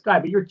greatest guy,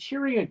 but you're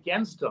cheering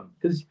against him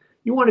because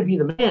you want to be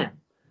the man.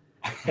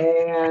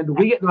 And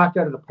we get knocked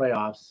out of the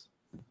playoffs.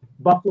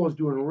 Buffalo's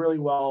doing really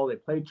well. They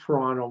play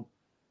Toronto,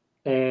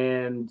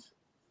 and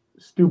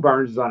Stu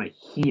Barnes is on a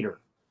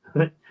heater.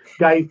 The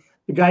guy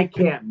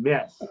can't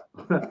miss.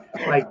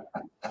 Like,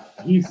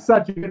 he's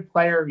such a good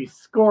player. He's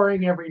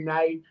scoring every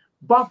night.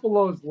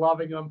 Buffalo's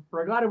loving him.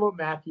 Forgot about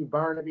Matthew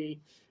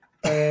Barnaby.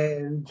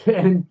 And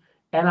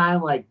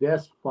I'm like,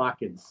 this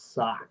fucking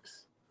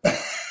sucks.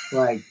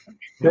 Like,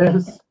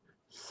 this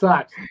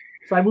sucks.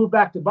 So I moved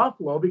back to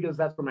Buffalo because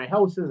that's where my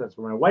house is. That's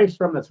where my wife's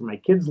from. That's where my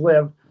kids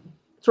live.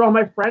 That's where all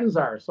my friends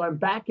are. So I'm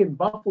back in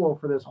Buffalo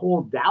for this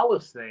whole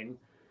Dallas thing.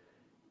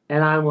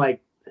 And I'm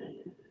like,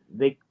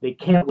 they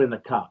can't win the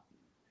cup.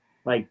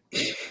 Like,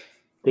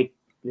 they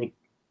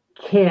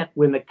can't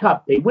win the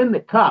cup. They win the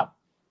cup.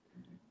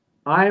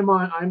 I'm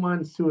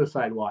on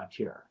suicide watch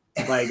here.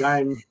 Like,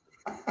 I'm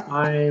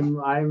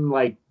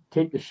like,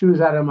 take the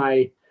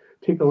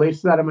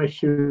laces out of my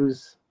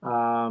shoes.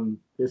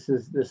 This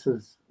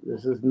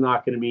is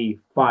not going to be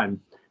fun.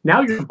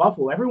 Now you're in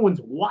Buffalo.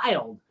 Everyone's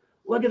wild.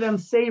 Look at them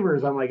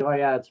Sabres. I'm like, oh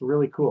yeah, it's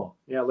really cool.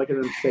 Yeah, look at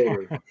them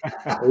Sabres.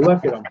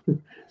 Look at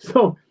them.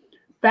 So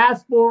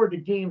fast forward to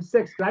Game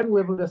 6. I've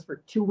lived with this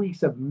for 2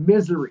 weeks of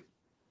misery.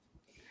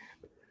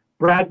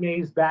 Brad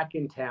May's back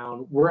in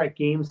town. We're at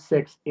Game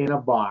 6 in a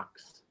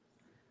box.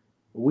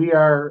 We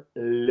are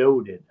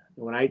loaded.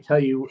 When I tell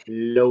you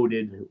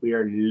loaded, we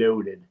are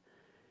loaded.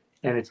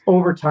 And it's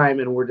overtime,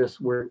 and we're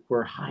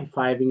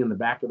high-fiving in the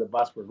back of the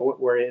bus.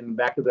 We're in the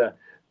back of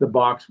the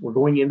box. We're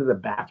going into the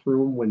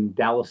bathroom when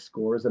Dallas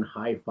scores and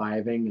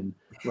high-fiving, and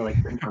we're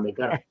like, come on,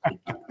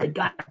 they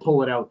gotta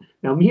pull it out.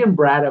 Now, me and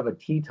Brad have a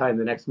tea time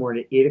the next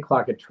morning at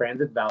 8:00 at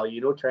Transit Valley.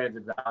 You know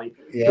Transit Valley?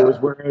 Yeah. It was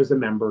where I was a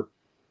member.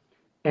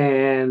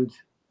 And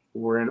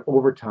we're in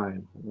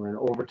overtime.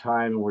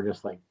 And we're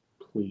just like,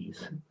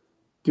 please,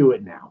 do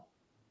it now.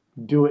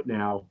 Do it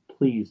now,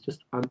 please.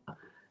 Just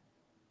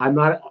I'm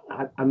not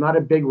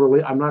a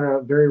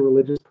very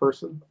religious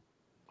person,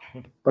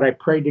 but I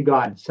prayed to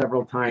God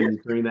several times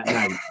during that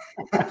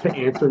night to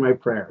answer my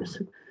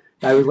prayers.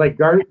 I was like,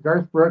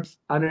 Garth Brooks,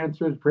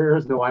 unanswered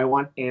prayers. No, I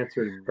want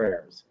answered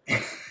prayers.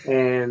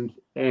 And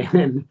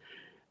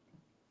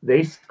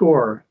they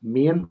score.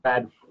 Me and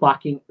Brad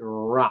fucking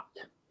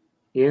erupt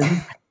in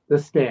the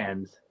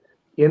stands,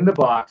 in the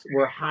box.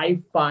 We're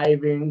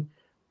high-fiving.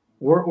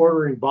 We're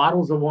ordering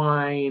bottles of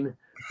wine.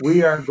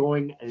 We are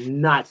going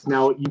nuts.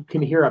 Now, you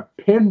can hear a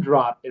pin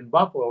drop in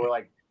Buffalo. We're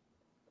like,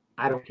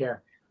 I don't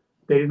care.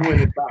 They didn't win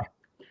the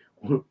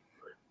cup.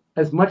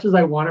 As much as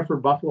I want it for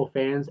Buffalo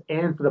fans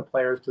and for the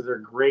players, because they're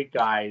great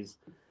guys,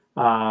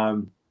 that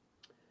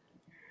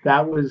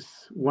was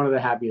one of the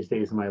happiest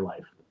days of my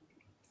life.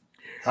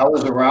 I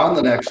was around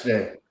the next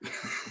day.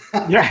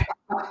 Yeah.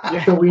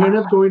 So we end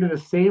up going to the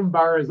same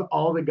bar as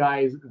all the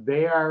guys.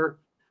 They are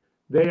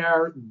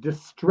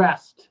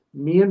distressed.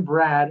 Me and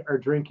Brad are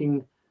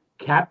drinking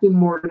Captain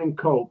Morgan and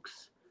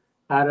Cokes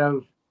out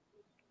of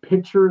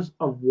pitchers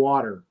of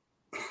water.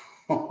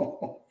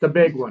 The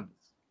big ones.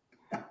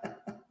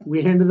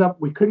 We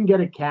couldn't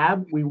get a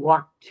cab. We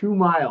walked 2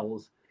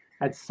 miles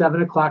at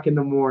 7:00 in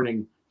the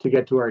morning to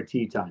get to our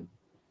tea time.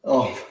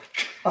 Oh,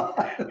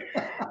 God.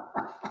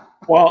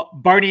 Well,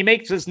 Barney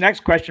makes this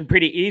next question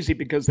pretty easy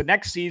because the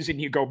next season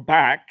you go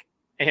back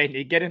and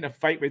you get in a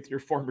fight with your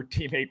former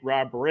teammate,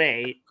 Rob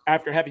Ray,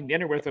 after having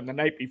dinner with him the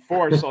night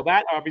before. So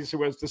that obviously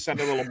was to send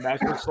a little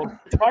message. So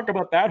talk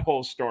about that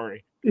whole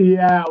story.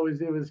 Yeah,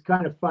 it was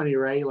kind of funny,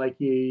 right? Like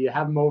you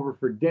have them over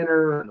for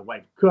dinner and the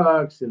wife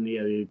cooks and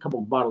a couple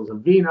of bottles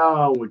of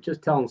vino. We're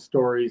just telling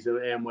stories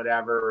and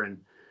whatever.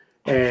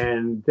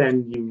 And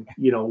then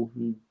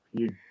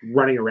you're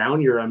running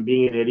around. I'm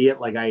being an idiot.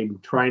 Like I'm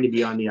trying to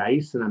be on the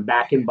ice and I'm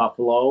back in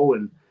Buffalo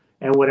and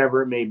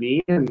whatever it may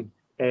be. And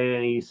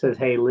he says,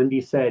 hey, Lindy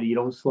said you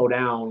don't slow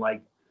down.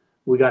 Like,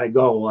 we got to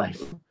go. Like,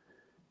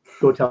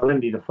 go tell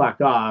Lindy to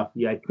fuck off.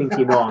 Yeah, I think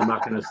I'm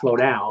not going to slow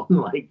down.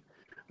 Like,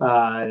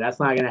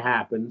 that's not going to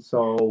happen.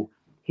 So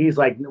he's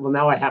like, well,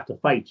 now I have to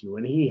fight you.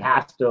 And he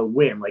has to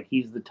win. Like,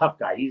 he's the tough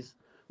guy. He's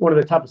one of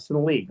the toughest in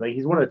the league. Like,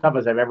 he's one of the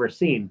toughest I've ever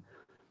seen.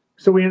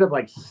 So we end up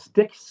like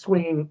stick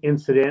swinging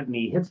incident. And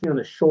he hits me on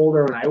the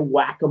shoulder and I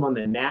whack him on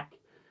the neck.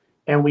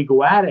 And we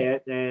go at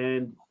it.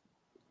 And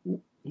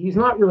he's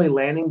not really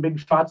landing big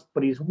shots,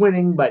 but he's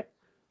winning, but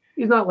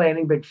he's not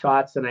landing big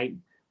shots. And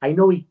I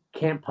know he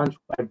can't punch.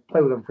 I've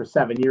played with him for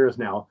 7 years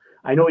now.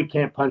 I know he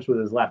can't punch with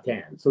his left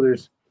hand. So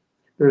there's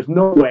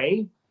no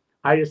way.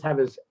 I just have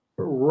his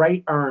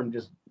right arm,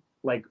 just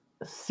like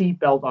a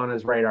seatbelt on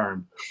his right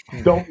arm.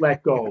 Don't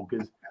let go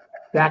because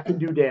that can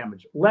do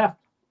damage. Left,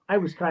 I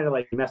was kind of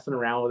like messing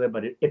around with it,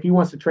 but if he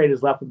wants to trade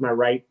his left with my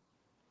right,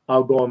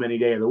 I'll go him any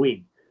day of the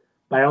week.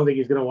 But I don't think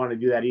he's going to want to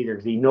do that either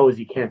because he knows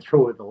he can't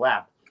throw with the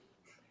left.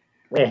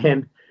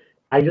 And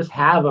I just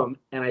have him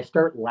and I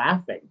start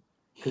laughing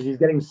because he's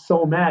getting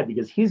so mad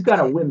because he's got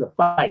to win the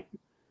fight.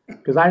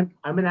 Because I'm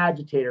an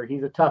agitator.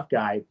 He's a tough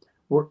guy.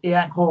 We're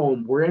at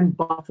home. We're in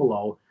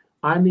Buffalo.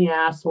 I'm the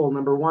asshole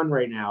number one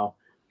right now.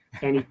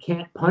 And he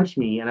can't punch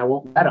me and I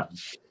won't let him.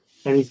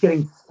 And he's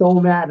getting so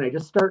mad. And I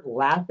just start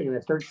laughing and I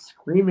start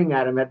screaming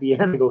at him at the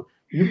end. I go,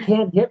 you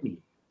can't hit me.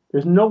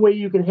 There's no way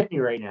you can hit me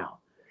right now.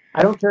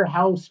 I don't care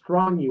how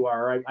strong you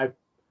are. I've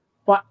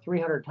fought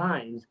 300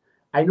 times.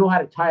 I know how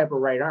to tie up a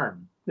right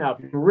arm. Now,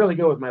 if you really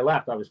go with my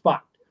left, I was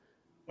fucked.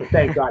 But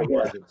thank God he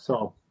wasn't.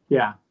 So,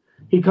 yeah.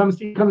 he comes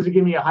to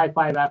give me a high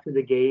five after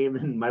the game,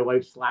 and my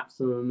wife slaps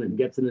him and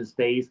gets in his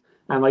face.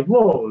 I'm like,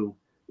 whoa,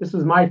 this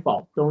is my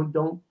fault.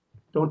 Don't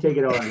take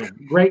it out on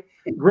him.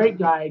 Great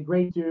guy,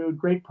 great dude,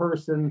 great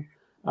person,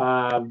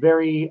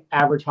 very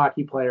average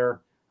hockey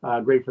player,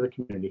 great for the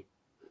community.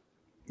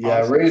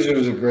 Yeah, Awesome.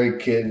 Razor's a great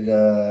kid.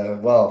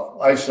 Well,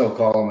 I still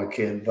call him a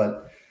kid,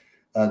 but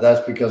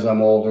that's because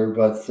I'm older.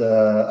 But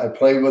I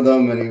played with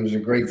him, and he was a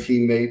great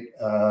teammate.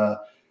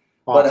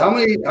 But how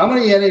many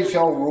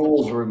NHL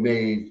rules were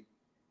made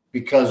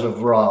because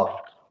of Rob?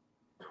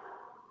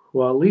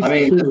 Well, at least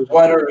the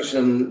sweaters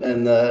and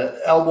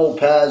the elbow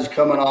pads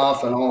coming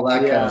off and all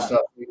that kind of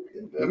stuff.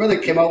 Remember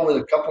they came out with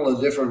a couple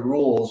of different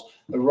rules,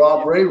 the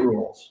Rob Ray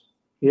rules.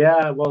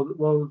 Yeah,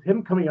 well,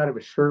 him coming out of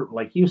his shirt,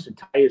 like he used to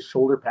tie his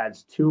shoulder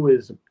pads to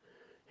his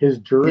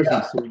jersey,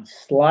 so he'd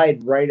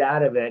slide right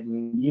out of it.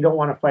 And you don't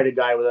want to fight a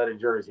guy without a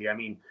jersey. I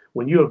mean,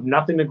 when you have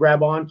nothing to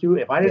grab onto,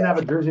 if I didn't have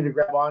a jersey to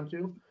grab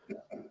onto,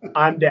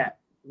 I'm dead.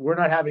 We're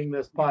not having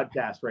this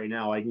podcast right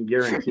now, I can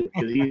guarantee,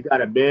 because he's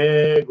got a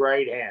big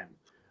right hand.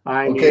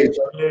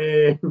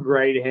 Big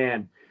right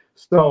hand.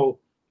 So,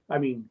 I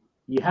mean,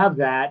 you have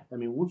that. I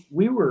mean,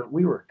 we were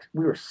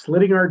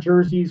slitting our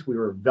jerseys. We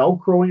were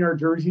Velcroing our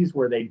jerseys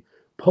where they'd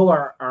pull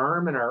our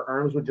arm and our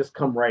arms would just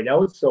come right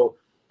out. So,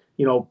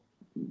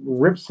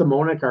 Rip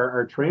Simonik,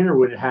 our trainer,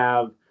 would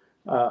have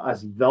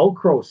us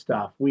Velcro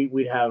stuff.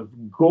 We'd have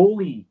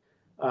goalie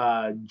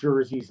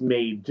jerseys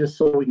made just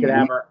so we could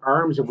have our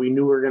arms if we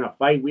knew we were going to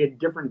fight. We had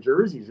different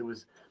jerseys. It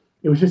was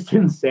just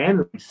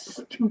insanity,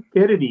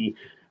 stupidity.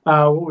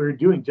 What we were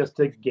doing just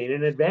to gain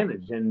an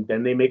advantage, and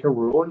then they make a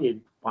rule, and you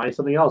find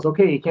something else.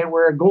 Okay, you can't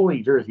wear a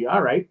goalie jersey.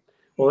 All right,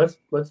 well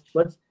let's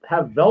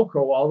have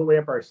Velcro all the way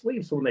up our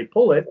sleeves, so when they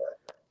pull it,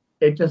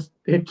 it just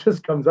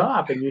comes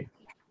off, and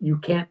you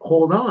can't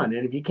hold on.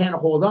 And if you can't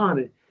hold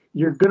on,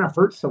 you're gonna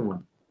hurt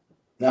someone.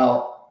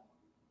 Now,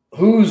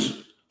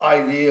 whose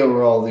idea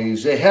were all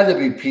these? They had to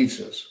be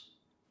pizzas.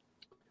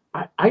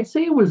 I'd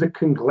say it was a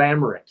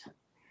conglomerate.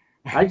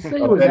 I'd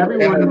say it was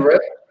everyone.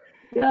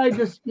 Yeah,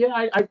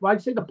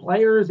 I'd say the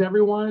players,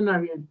 everyone. I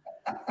mean,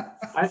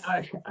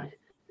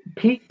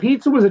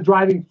 pizza was a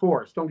driving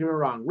force. Don't get me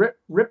wrong.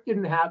 Rip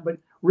didn't have, but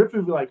Rip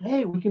would be like,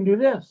 "Hey, we can do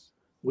this,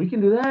 we can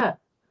do that."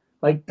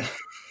 Like,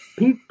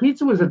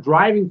 pizza was a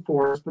driving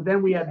force. But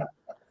then we had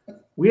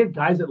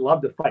guys that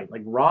loved to fight,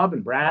 like Rob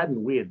and Brad,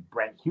 and we had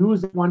Brent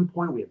Hughes at one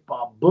point. We had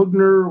Bob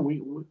Bugner.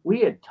 We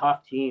had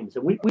tough teams,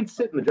 and we'd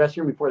sit in the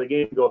dressing room before the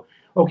game and go,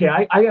 "Okay,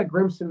 I got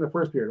Grimson in the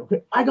first period.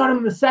 Okay, I got him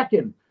in the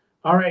second.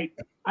 All right,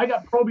 I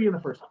got Proby in the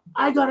first.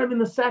 I got him in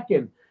the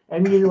second."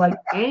 And you like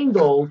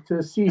angle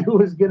to see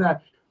who is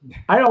gonna.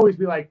 I'd always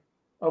be like,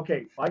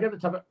 "Okay, well,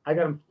 I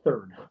got him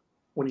third.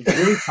 When he's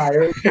really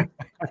tired,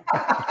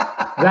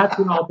 that's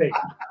when I'll take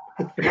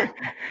him."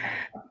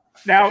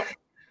 Now,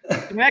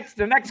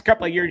 the next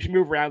couple of years, you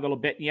move around a little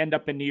bit, and you end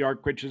up in New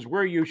York, which is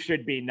where you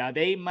should be. Now,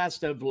 they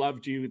must have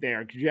loved you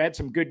there because you had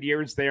some good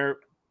years there.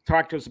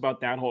 Talk to us about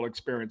that whole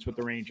experience with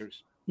the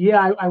Rangers.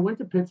 Yeah, I went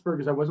to Pittsburgh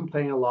because I wasn't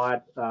playing a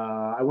lot.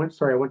 I went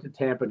to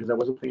Tampa because I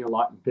wasn't playing a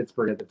lot in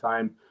Pittsburgh at the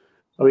time.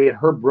 We had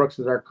Herb Brooks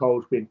as our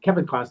coach. We had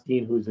Kevin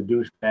Costine, who's a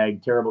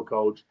douchebag, terrible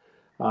coach.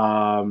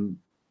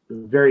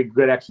 Very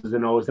good X's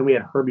and O's. Then we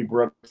had Herbie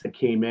Brooks that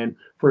came in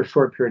for a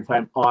short period of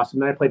time. Awesome.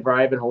 Then I played for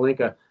Ivan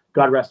Holinka.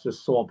 God rest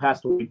his soul.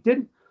 Passed away.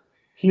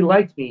 He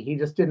liked me. He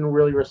just didn't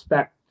really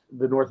respect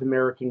the North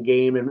American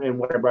game and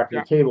what I brought to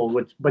the table.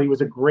 But he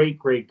was a great,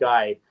 great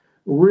guy.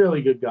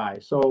 Really good guy.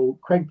 So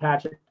Craig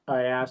Patrick,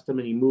 I asked him,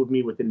 and he moved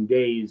me within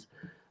days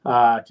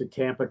to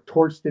Tampa.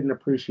 Torts didn't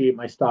appreciate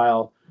my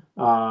style.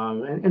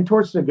 And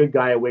Torts is a good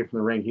guy away from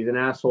the rink. He's an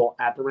asshole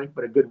at the rink,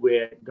 but a good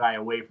guy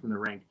away from the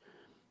rink.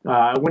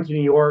 I went to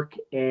New York,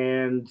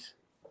 and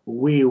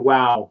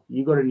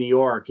you go to New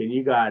York, and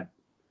you got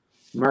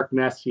Mark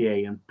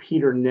Messier and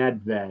Peter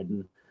Nedved,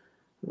 and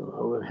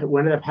we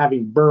ended up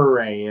having Bure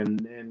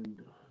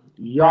and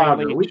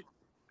Yager.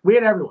 We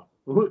had everyone.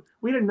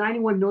 We had a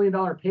 $91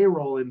 million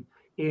payroll in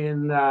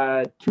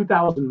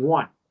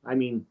 2001. I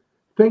mean,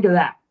 think of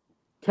that.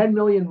 10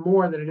 million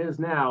more than it is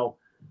now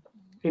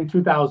in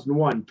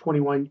 2001,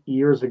 21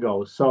 years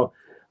ago. So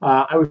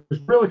I was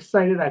real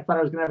excited. I thought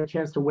I was going to have a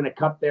chance to win a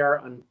cup there.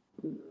 And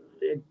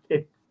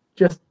it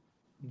just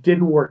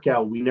didn't work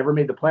out. We never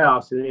made the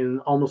playoffs in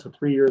almost the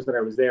 3 years that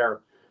I was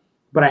there.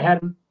 But I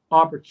had an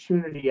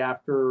opportunity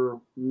after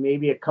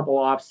maybe a couple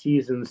off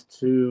seasons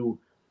to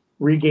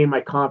regain my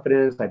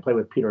confidence. I played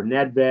with Peter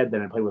Nedved,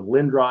 then I played with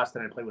Lindros,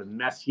 then I played with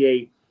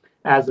Messier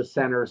as a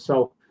center.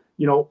 So,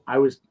 I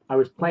was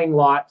playing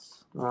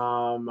lots.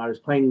 I was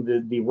playing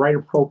the right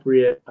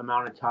appropriate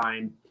amount of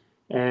time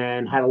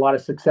and had a lot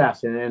of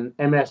success. And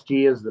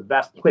MSG is the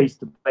best place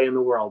to play in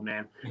the world,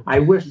 man. I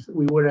wish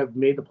we would have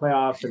made the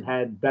playoffs and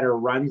had better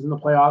runs in the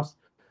playoffs.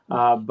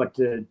 But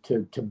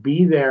to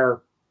be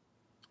there,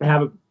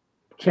 have a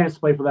chance to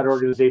play for that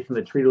organization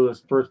that treated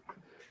us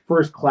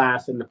first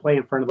class, and to play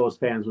in front of those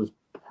fans was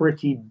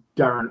pretty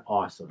darn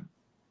awesome.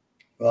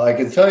 Well, I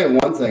can tell you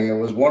one thing. It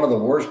was one of the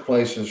worst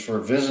places for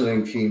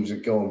visiting teams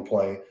that go and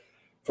play.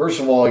 first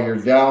of all, you're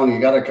down. You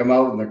got to come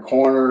out in the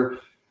corner.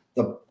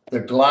 The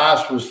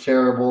glass was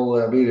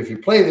terrible. I mean, if you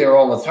play there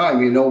all the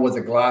time, you know what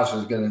the glass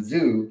is going to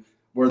do,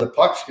 where the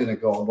puck's going to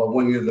go. But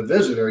when you're the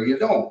visitor, you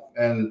don't.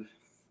 And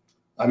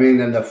I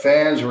mean, and the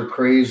fans were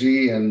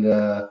crazy. And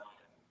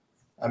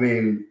I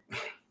mean,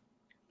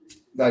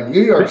 like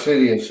New York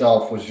City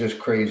itself was just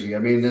crazy. I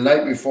mean, the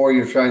night before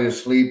you're trying to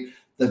sleep,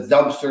 the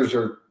dumpsters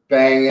are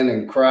banging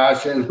and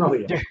crashing. Oh,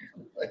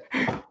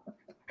 yeah.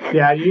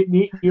 Yeah,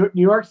 New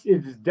York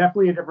is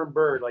definitely a different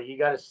bird. Like, you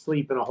got to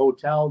sleep in a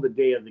hotel the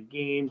day of the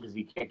game because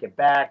you can't get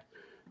back.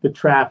 The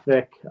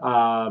traffic,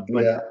 but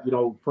you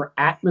know, for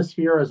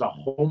atmosphere as a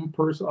home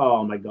person,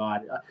 oh my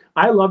God,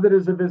 I loved it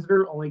as a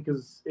visitor only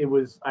because it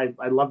was. I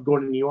loved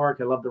going to New York.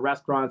 I love the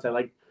restaurants. I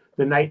like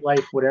the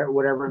nightlife,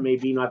 whatever it may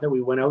be. Not that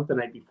we went out the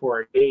night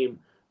before a game,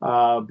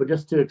 but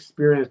just to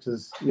experience,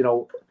 because you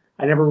know,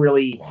 I never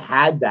really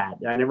had that.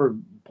 I never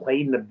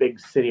played in a big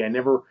city. I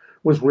never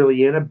was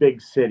really in a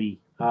big city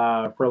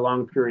for a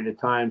long period of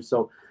time.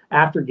 So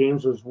after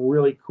games was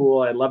really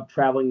cool. I loved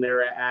traveling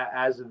there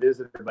as a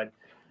visitor, but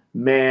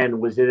man,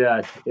 was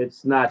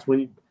it's nuts.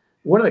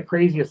 One of the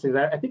craziest things,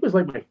 I think it was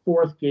like my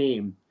fourth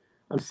game.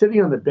 I'm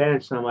sitting on the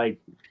bench and I'm like,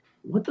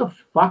 what the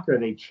fuck are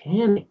they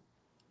chanting?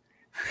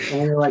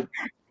 And they're like,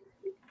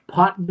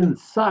 Potvin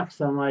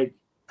sucks. I'm like,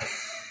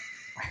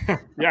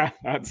 yeah,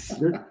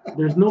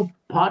 there's no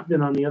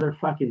Potvin on the other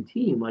fucking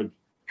team. Like,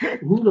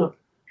 who the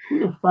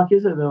fuck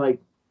is it? They're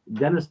like,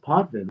 Dennis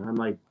Potvin. I'm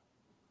like,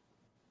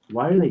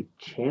 why are they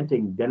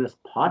chanting Dennis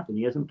Potvin?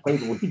 He hasn't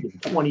played the league in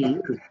 20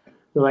 years.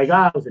 They're like,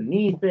 it was a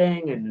knee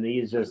thing, and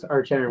he's just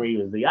arch enemy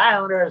was the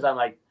Islanders. I'm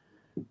like,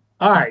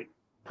 all right,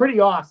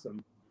 pretty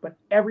awesome. But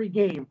every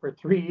game for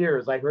 3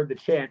 years, I heard the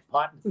chant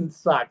Potvin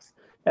sucks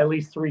at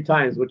least 3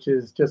 times, which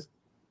is just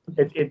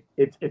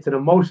it's an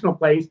emotional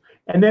place.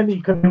 And then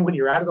you come in when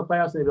you're out of the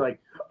playoffs, and they'd be like,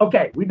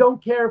 okay, we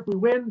don't care if we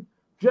win,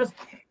 just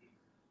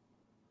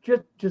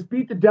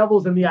beat the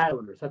Devils and the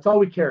Islanders. That's all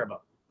we care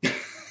about.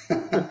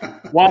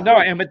 Well, no,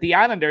 and with the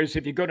Islanders,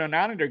 if you go to an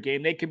Islander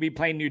game, they could be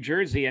playing New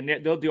Jersey, and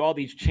they'll do all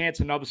these chants,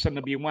 and all of a sudden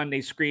there'll be one,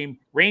 they scream,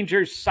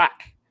 Rangers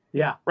suck.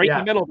 Yeah. Right in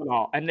the middle of it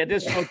all. And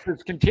this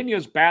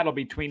continuous battle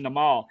between them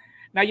all.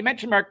 Now, you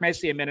mentioned Mark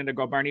Messier a minute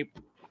ago, Barney.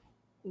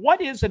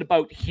 What is it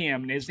about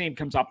him, and his name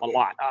comes up a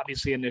lot,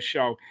 obviously, in this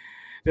show,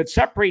 that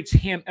separates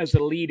him as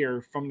a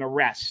leader from the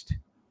rest?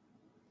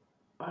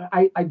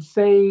 I'd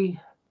say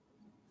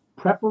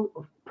first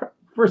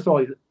of all,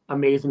 he's an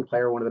amazing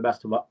player, one of the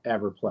best to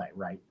ever play,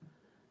 right?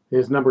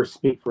 His numbers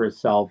speak for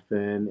itself,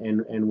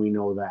 and we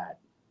know that.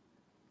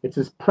 It's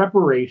his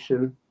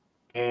preparation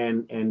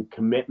and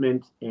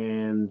commitment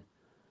and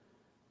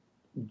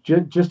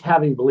just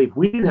having belief.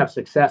 We didn't have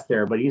success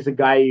there, but he's a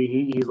guy,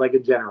 he's like a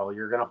general.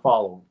 You're going to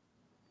follow him.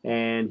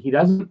 And he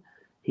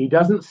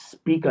doesn't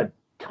speak a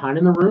ton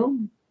in the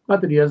room.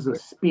 Not that he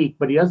doesn't speak,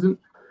 but he doesn't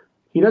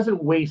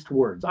waste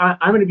words. I'm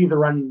going to be the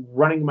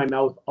running my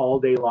mouth all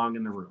day long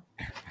in the room.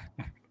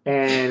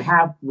 And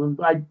I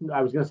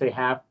was going to say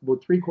half,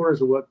 but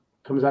 3/4 of what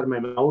comes out of my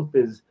mouth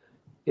is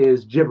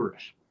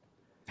gibberish.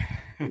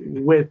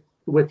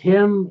 With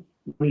him,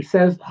 when he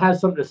has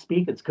something to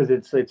speak, it's because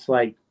it's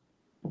like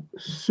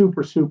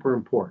super, super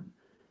important.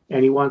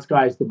 And he wants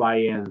guys to buy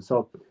in.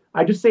 So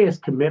I just say his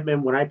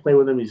commitment. When I play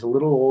with him, he's a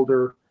little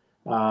older,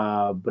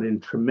 but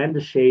in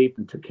tremendous shape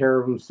and took care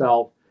of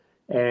himself.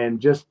 And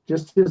just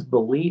his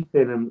belief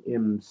in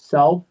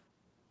himself,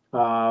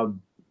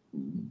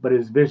 but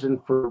his vision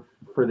for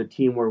the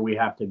team where we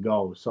have to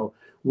go. So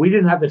we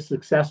didn't have the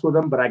success with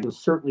him, but I can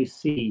certainly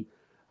see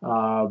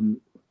on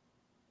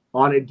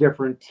a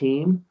different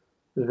team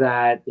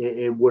that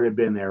it would have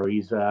been there.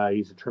 He's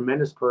a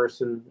tremendous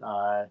person.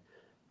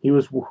 He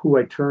was who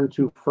I turned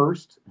to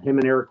first, him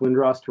and Eric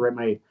Lindros, to write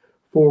my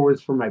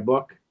forwards for my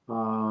book,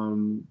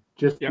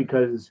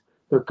 because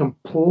they're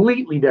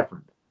completely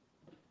different.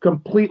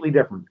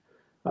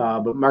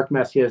 But Mark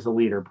Messier as a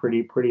leader,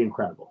 pretty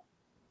incredible.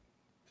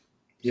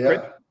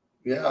 Yeah.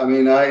 I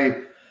mean,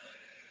 I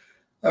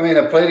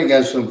played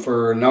against him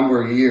for a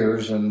number of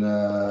years, and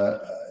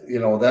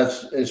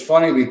it's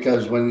funny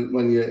because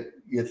when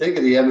you think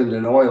of the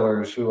Edmonton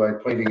Oilers, who I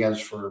played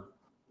against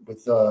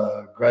with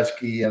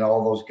Gretzky and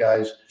all those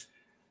guys,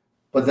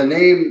 but the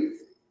name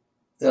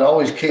that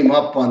always came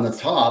up on the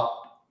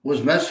top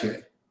was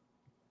Messier.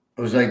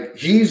 It was like,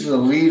 he's the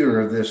leader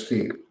of this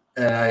team.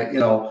 And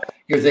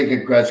you're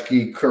thinking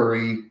Gretzky,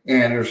 Curry,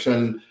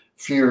 Anderson,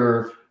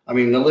 Fuhrer. I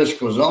mean, the list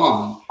goes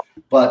on.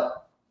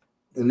 But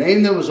the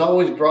name that was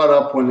always brought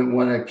up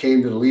when it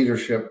came to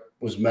leadership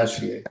was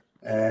Messier,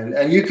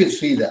 and you could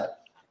see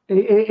that.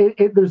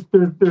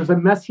 There's a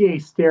Messier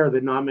stare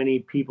that not many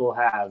people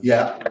have in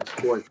the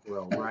sports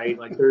world, right?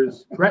 Like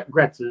there's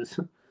Gretz's,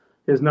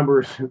 his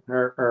numbers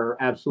are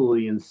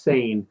absolutely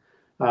insane,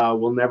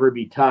 will never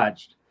be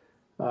touched,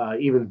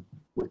 even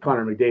with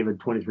Connor McDavid,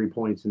 23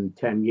 points in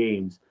 10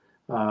 games.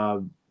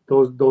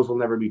 Those will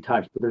never be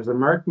touched. But there's a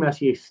Mark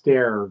Messier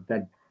stare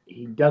that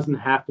he doesn't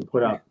have to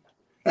put up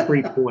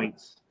 3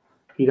 points.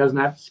 He doesn't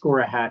have to score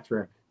a hat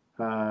trick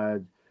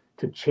to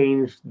to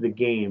change the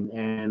game.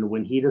 And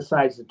when he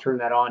decides to turn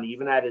that on,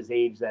 even at his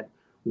age, that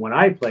when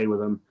I played with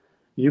him,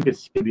 you could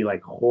see him be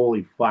like,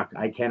 holy fuck,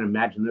 I can't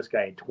imagine this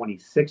guy at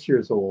 26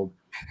 years old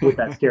with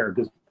that stare,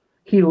 because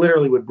he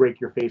literally would break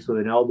your face with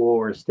an elbow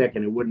or a stick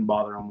and it wouldn't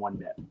bother him one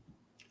bit.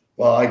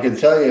 Well, I can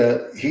tell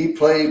you, he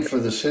played for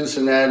the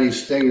Cincinnati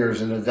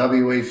Stingers in the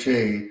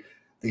WHA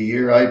the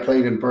year I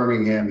played in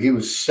Birmingham. He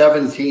was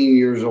 17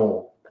 years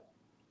old.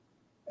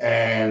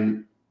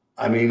 And,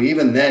 I mean,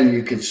 even then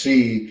you could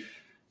see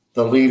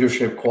the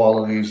leadership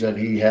qualities that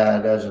he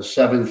had as a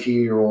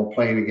 17-year-old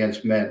playing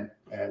against men.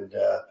 And,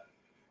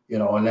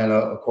 and then,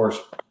 of course,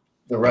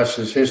 the rest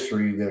is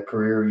history, the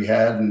career he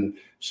had and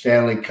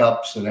Stanley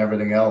Cups and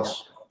everything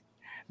else.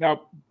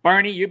 Now,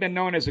 Barney, you've been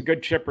known as a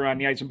good chipper on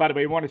the ice. And by the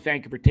way, we want to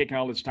thank you for taking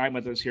all this time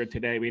with us here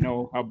today. We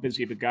know how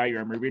busy of a guy you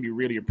are, and we really,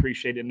 really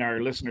appreciate it. And our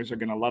listeners are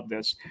going to love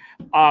this.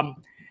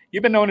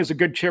 You've been known as a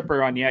good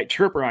chipper on the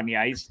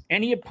ice.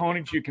 Any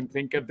opponents you can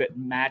think of that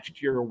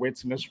matched your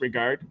wits in this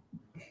regard?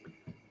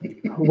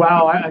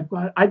 Wow,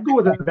 I'd go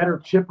with a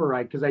better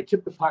chipper, because I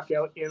chip the puck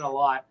out in a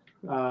lot.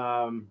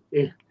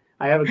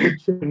 I have a good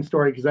chipping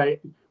story because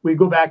we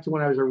go back to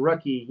when I was a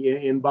rookie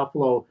in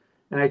Buffalo,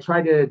 and I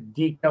tried to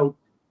deke out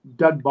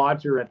Doug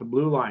Bodger at the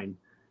blue line.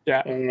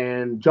 Yeah.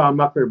 And John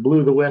Muckler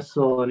blew the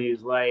whistle, and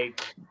he's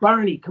like,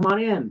 Barney, come on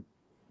in.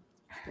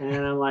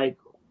 And I'm like,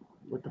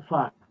 what the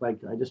fuck? Like,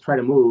 I just try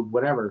to move,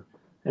 whatever.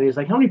 And he's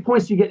like, how many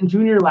points did you get in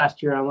junior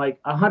last year? I'm like,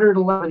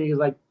 111. He's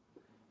like,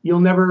 you'll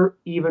never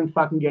even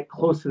fucking get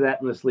close to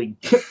that in this league.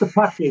 Chip the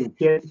puck in,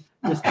 kid.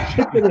 Just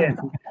chip it in.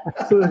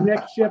 So the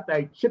next shift,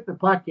 I chipped the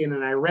puck in,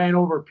 and I ran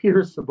over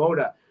Peter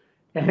Sabota.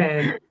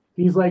 And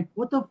he's like,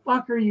 what the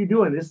fuck are you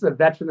doing? This is a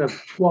veteran of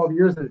 12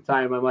 years at the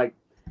time. I'm like,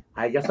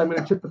 I guess I'm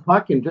going to chip the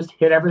puck and just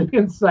hit everything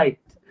in sight.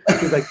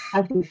 He's like,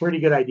 that's a pretty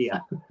good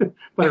idea. But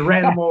I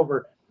ran him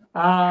over.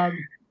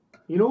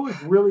 It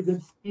was really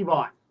good? Steve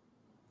Ott.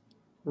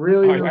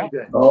 Really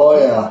good. Oh,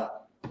 yeah.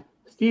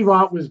 Steve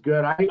Ott was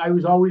good. I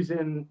was always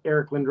in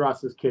Eric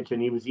Lindros's kitchen.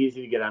 He was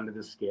easy to get under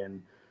the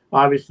skin.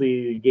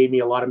 Obviously, he gave me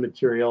a lot of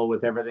material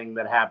with everything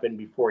that happened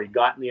before he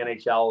got in the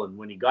NHL and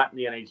when he got in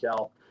the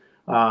NHL.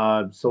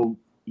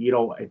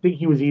 I think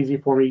he was easy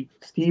for me.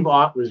 Steve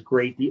Ott was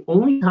great. The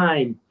only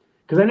time,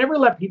 because I never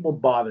let people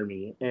bother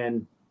me,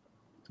 and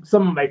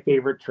some of my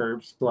favorite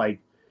chirps, like,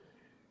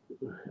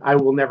 I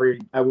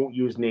won't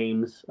use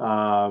names,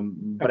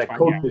 but a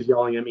coach was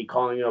yelling at me,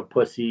 calling him a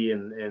pussy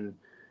and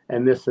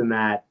this and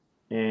that.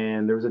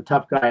 And there was a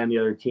tough guy on the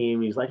other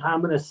team. He's like,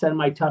 I'm going to send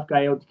my tough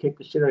guy out to kick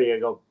the shit out of you. I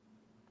go,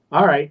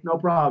 all right, no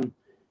problem.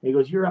 And he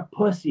goes, you're a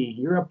pussy.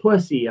 You're a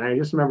pussy. And I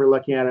just remember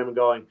looking at him and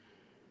going,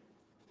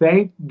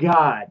 thank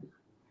God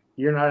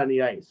you're not on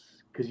the ice,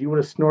 because you would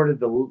have snorted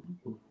the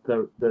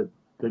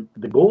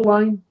goal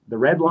line, the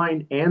red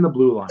line, and the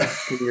blue line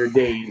in your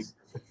days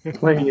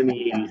playing in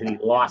the 80s. And he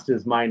lost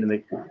his mind.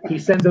 And he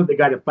sends out the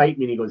guy to fight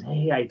me, and he goes,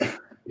 hey, I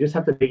just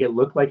have to make it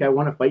look like I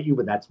want to fight you,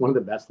 but that's one of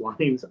the best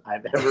lines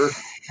I've ever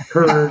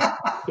heard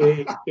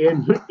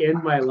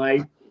in my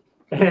life.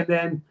 And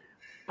then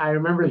I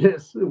remember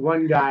this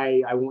one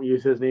guy, I won't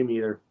use his name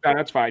either. No,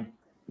 that's fine.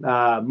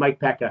 Mike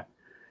Pekka.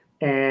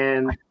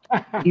 And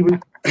he was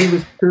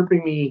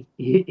chirping me.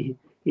 He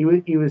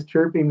was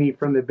chirping me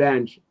from the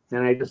bench,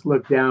 and I just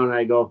looked down and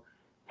I go,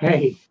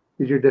 hey,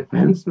 did your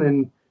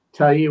defenseman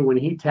tell you when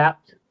he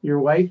tapped your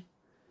wife?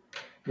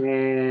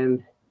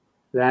 And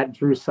that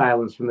drew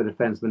silence from the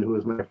defenseman, who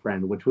was my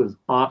friend, which was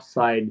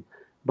offside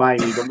by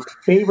me. But my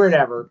favorite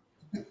ever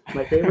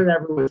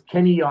was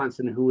Kenny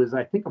Johnson, who was,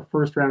 I think, a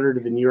first rounder to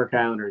the New York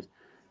Islanders.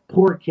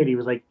 Poor kid. He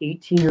was like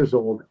 18 years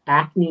old,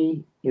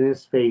 acne in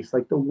his face,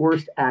 like the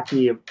worst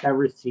acne I've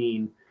ever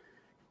seen.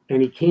 And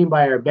he came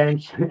by our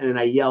bench, and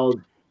I yelled,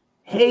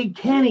 hey,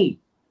 Kenny,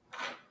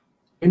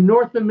 in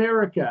North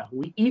America,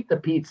 we eat the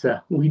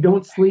pizza. We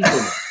don't sleep in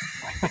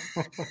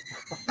it.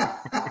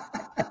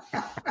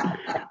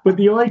 But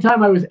the only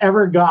time I was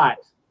ever got,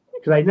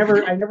 because I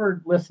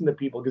never listened to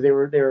people because they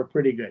were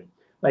pretty good.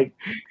 Like,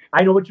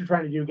 I know what you're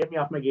trying to do. Get me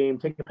off my game,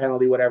 take the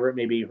penalty, whatever it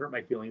may be, hurt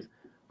my feelings.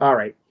 All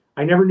right.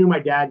 I never knew my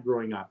dad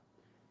growing up.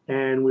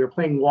 And we were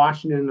playing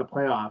Washington in the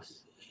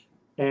playoffs.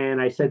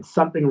 And I said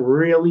something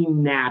really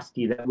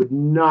nasty that would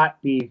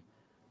not be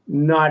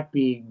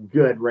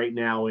good right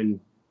now in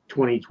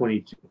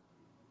 2022.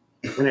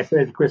 And I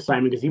said it to Chris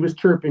Simon because he was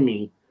chirping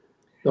me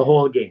the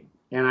whole game.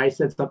 And I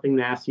said something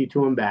nasty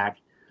to him back.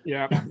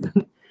 Yeah.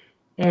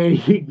 And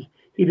he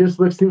just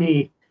looks at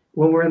me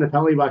when we're in the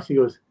penalty box. He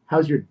goes,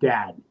 how's your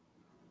dad?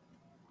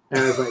 And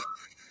I was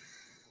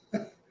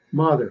like,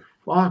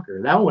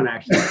 motherfucker, that one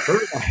actually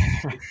hurt.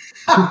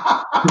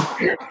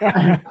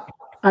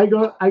 I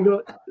go,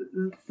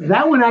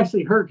 that one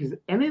actually hurt, because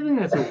anything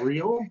that's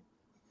real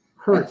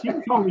hurts. You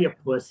can call me a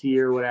pussy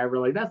or whatever.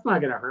 Like, that's not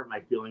going to hurt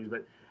my feelings.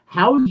 But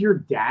how's your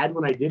dad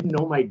when I didn't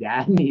know my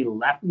dad and he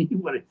left me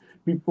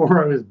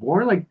before I was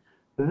born? Like,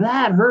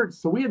 that hurts.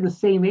 So we had the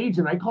same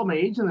agent. I called my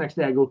agent the next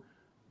day. I go,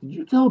 did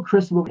you tell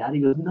Chris about that? He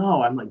goes,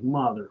 no. I'm like,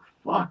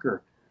 motherfucker.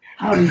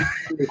 How do you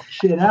find this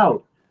shit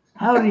out?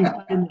 So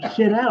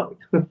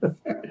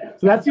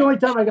that's the only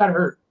time I got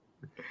hurt.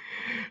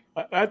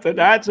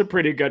 That's a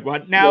pretty good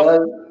one.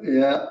 Now,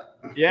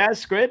 yeah,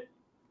 Squid.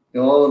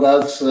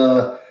 That's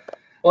well,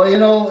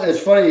 it's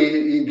funny.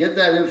 You get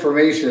that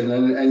information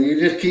and you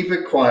just keep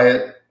it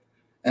quiet.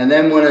 And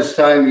then when it's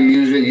time to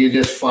use it, you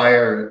just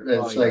fire it.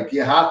 It's like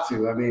you have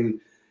to. I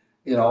mean,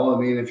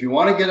 if you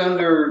want to get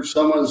under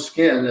someone's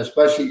skin,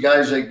 especially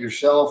guys like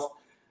yourself,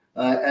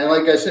 and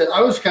like I said,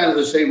 I was kind of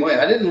the same way.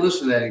 I didn't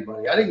listen to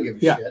anybody. I didn't give a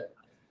shit,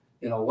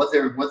 what they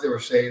were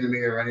saying to me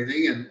or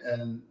anything,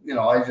 and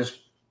I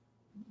just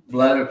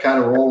let it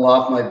kind of roll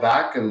off my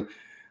back.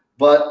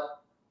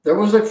 But there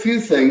was a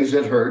few things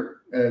that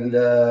hurt, and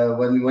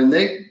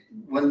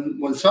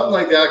when something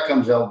like that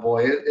comes out,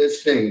 boy, it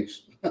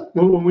stings.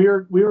 Well, when we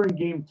were in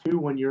game 2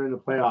 when you're in the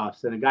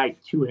playoffs, and a guy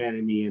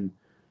two-handed me and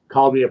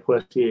called me a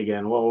pussy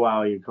again. Whoa,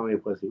 wow, you call me a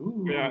pussy.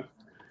 Ooh. Yeah.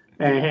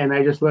 And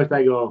I just looked,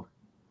 I go,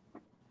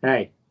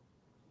 hey,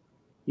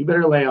 you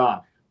better lay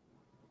off.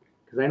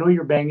 Because I know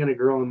you're banging a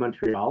girl in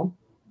Montreal,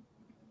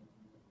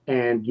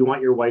 and you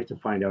want your wife to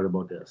find out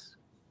about this.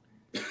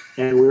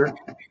 And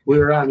we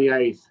were on the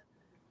ice,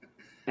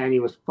 and he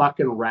was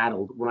fucking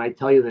rattled. When I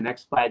tell you the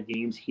next 5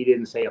 games, he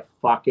didn't say a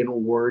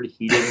fucking word.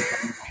 He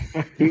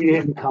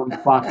didn't come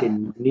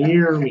fucking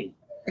near me.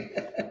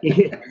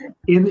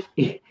 In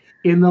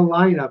the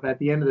lineup at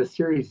the end of the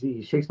series,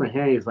 he shakes my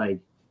hand. He's like,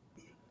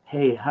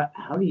 hey,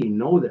 how do you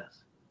know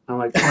this? I'm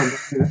like,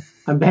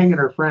 I'm banging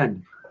her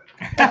friend.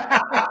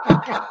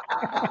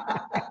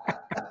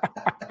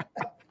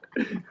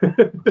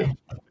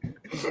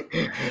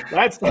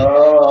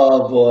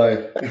 Oh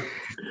boy.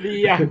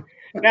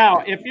 Now,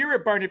 if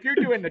you're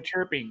doing the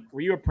chirping,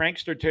 were you a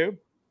prankster too?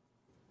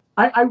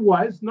 I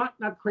was not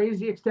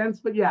crazy extents,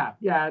 but yeah.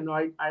 No,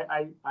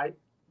 I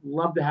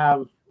love to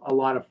have a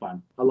lot of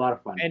fun.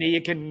 Any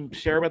you can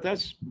share with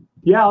us?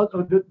 Yeah,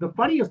 the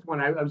funniest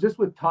one. I was just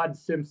with Todd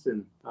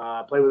Simpson.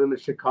 Played with him in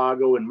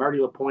Chicago, and Marty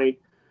Lapointe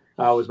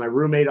was my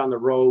roommate on the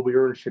road. We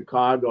were in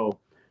Chicago,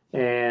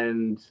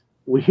 and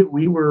we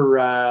were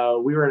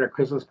at a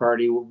Christmas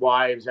party with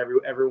wives.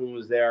 Everyone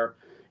was there.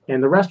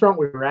 And the restaurant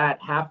we were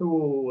at, half of it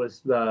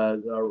was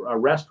a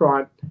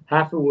restaurant,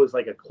 half of it was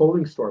like a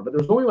clothing store. But there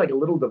was only like a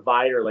little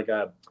divider,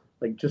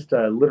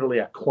 literally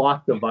a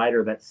cloth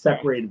divider that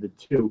separated the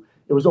two.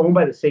 It was owned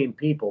by the same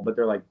people, but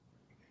they're like,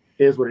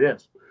 it is what it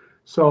is.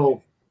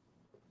 So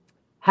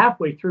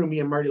halfway through, me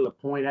and Marty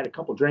Lapointe had a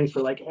couple drinks.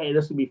 We're like, hey,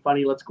 this would be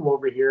funny. Let's go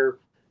over here,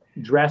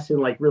 dress in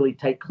like really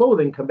tight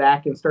clothing, come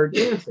back and start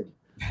dancing.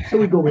 So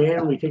we go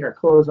in, we take our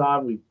clothes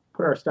off, we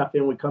put our stuff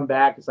in, we come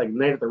back. It's like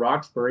Night at the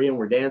Roxbury, and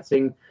we're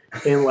dancing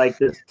in like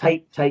this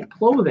tight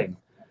clothing.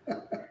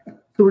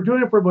 So we're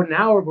doing it for about an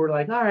hour. But we're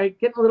like, all right,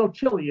 getting a little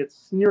chilly.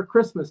 It's near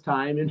Christmas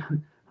time, and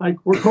like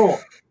we're cold.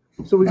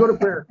 So we go to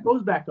put our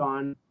clothes back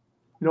on,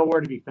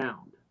 nowhere to be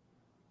found.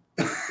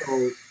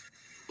 So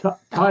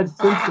Todd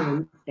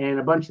Simpson and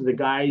a bunch of the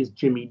guys,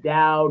 Jimmy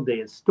Dowd, they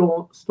had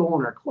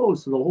stolen our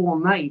clothes. So the whole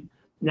night,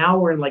 now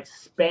we're in like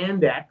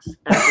spandex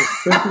at this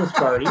Christmas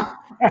party,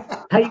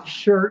 tight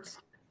shirts,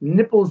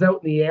 nipples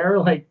out in the air,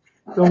 like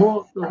the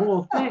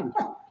whole thing.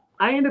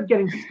 I end up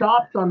getting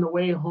stopped on the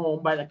way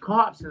home by the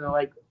cops, and they're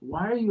like,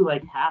 why are you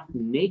like half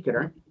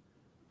naked?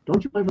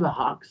 Don't you play for the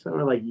Hawks? And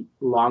we're like,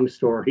 long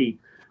story,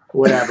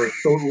 whatever.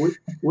 So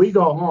we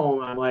go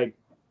home. I'm like,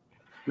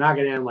 not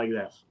going to end like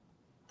this.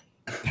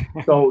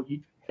 So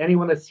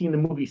anyone that's seen the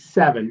movie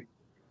Seven,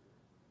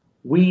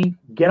 we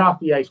get off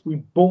the ice. We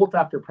bolt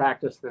after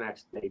practice the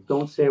next day.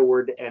 Don't say a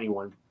word to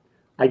anyone.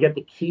 I get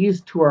the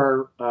keys to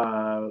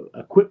our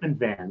equipment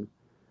van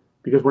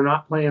because we're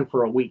not playing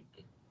for a week.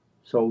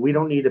 So we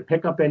don't need to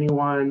pick up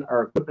anyone.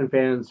 Our equipment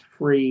van's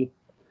free.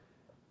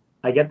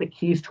 I get the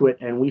keys to it,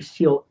 and we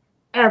steal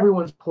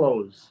everyone's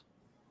clothes,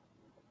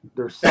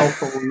 their cell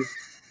phones,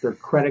 their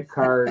credit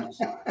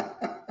cards.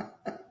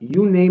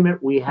 You name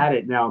it, we had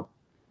it. Now,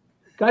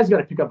 guys got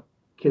to pick up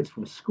kids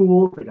from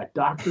school. They got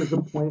doctor's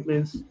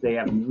appointments. They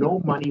have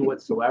no money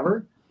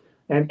whatsoever.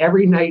 And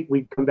every night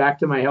we'd come back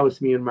to my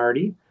house, me and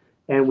Marty,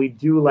 and we'd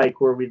do like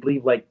where we'd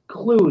leave like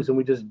clues, and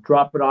we just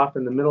drop it off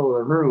in the middle of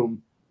the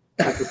room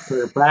at the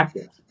start of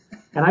practice.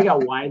 And I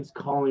got wives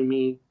calling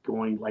me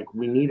going like,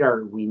 we need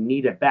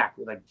it back.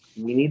 Like,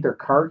 we need their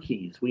car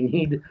keys. We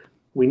need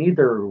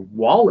their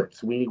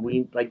wallets.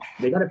 We like,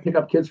 they got to pick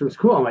up kids from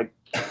school. I'm like,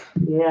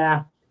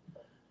 yeah.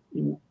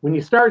 When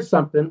you start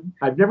something,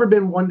 I've never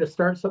been one to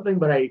start something,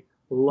 but I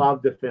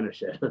love to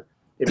finish it.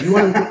 If you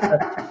want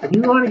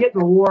to get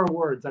the war of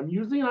words, I'm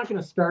usually not going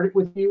to start it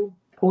with you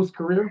post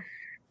career,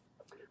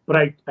 but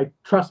I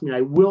trust me,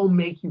 I will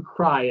make you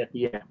cry at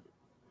the end.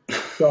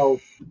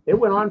 So it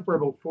went on for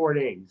about 4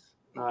 days.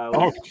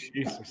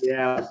 Jesus!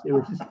 Yeah, it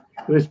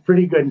was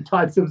pretty good. And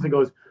Todd Simpson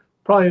goes,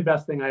 probably the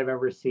best thing I've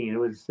ever seen. It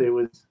was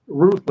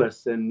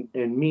ruthless and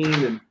mean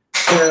and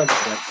terrible.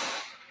 But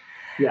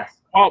yes.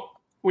 Oh.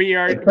 We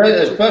are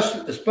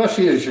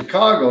especially in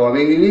Chicago. I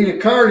mean, you need a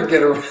car to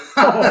get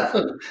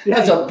around.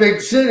 That's a big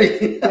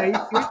city.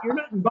 Yeah, you're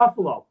not in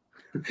Buffalo.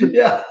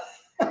 Yeah.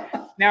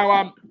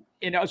 Now,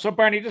 so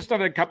Barney, just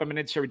another couple of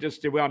minutes here.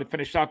 We want to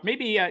finish off.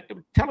 Maybe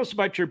tell us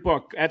about your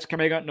book that's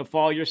coming out in the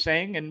fall. You're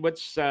saying, and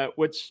what's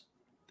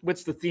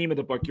what's the theme of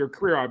the book? Your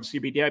career, obviously,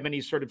 but do you have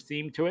any sort of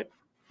theme to it?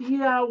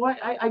 Yeah, well,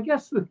 I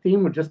guess the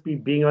theme would just be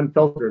being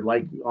unfiltered.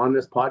 Like on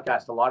this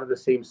podcast, a lot of the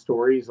same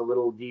stories, a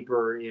little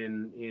deeper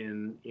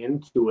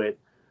into it.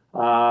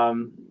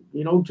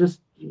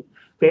 Just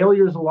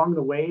failures along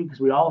the way, because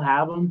we all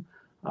have them,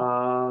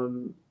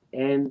 and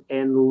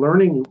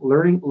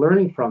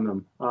learning from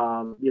them.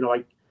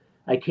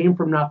 I came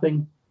from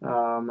nothing.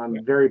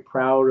 I'm very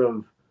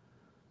proud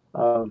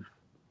of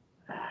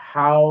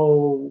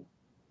how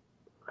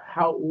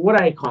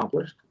what I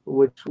accomplished,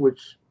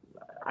 which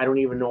I don't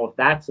even know if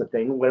that's a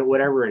thing,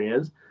 whatever it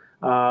is.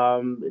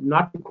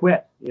 Not to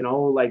quit,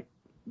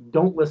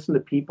 don't listen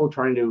to people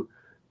trying to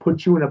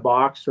put you in a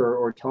box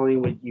or telling you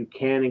what you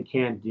can and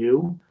can't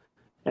do.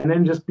 And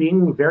then just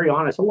being very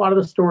honest. A lot of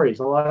the stories,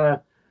 a lot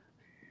of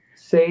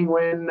saying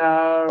when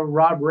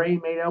Rob Ray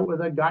made out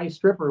with a guy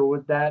stripper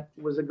that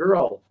was a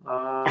girl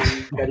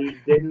that he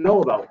didn't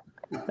know about.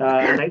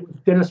 A night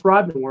with Dennis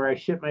Rodman where I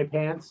shit my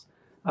pants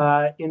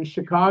in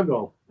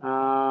Chicago.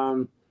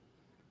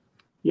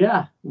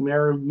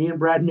 Me and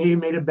Brad May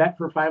made a bet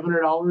for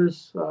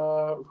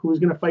 $500 who was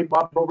going to fight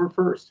Bob Probert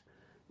first.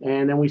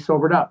 And then we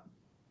sobered up.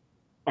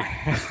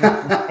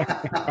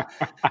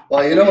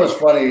 Well, what's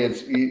funny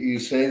is you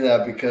say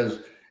that because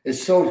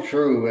it's so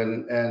true.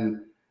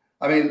 And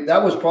I mean,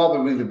 that was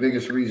probably the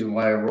biggest reason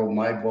why I wrote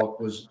my book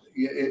was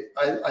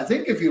I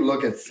think if you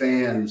look at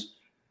fans,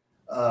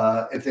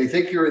 if they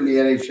think you're in the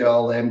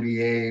NHL,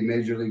 NBA,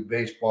 Major League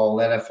Baseball,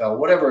 NFL,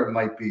 whatever it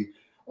might be,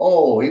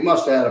 oh, he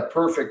must have had a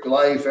perfect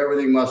life.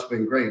 Everything must have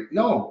been great.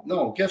 No,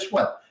 guess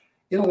what?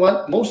 You know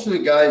what? Most of the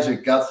guys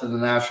that got to the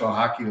National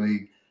Hockey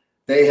League,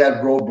 they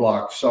had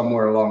roadblocks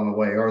somewhere along the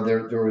way, or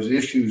there was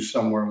issues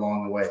somewhere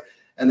along the way.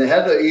 And they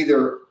had to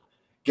either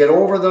get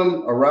over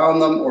them, around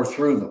them, or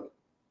through them.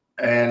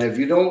 And if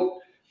you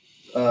don't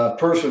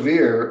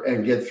persevere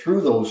and get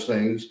through those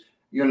things,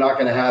 you're not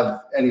going to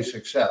have any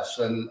success.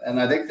 And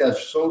I think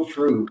that's so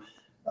true.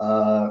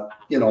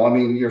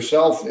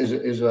 Yourself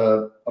is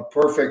a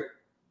perfect,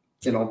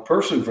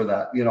 person for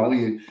that.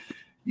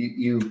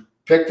 You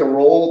picked a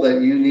role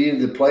that you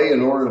needed to play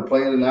in order to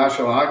play in the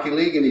National Hockey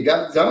League, and you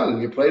got it done.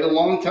 You played a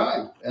long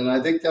time. And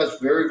I think that's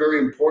very, very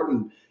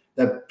important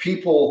that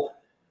people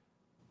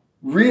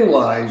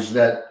realize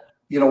that,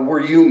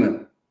 we're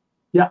human.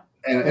 Yeah.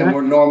 And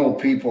we're normal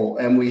people,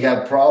 and we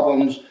have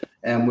problems,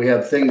 and we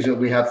have things that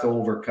we have to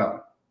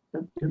overcome.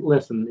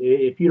 Listen,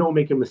 if you don't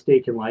make a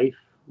mistake in life,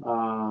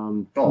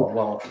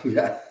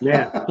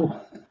 yeah.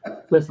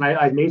 Listen,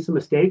 I've made some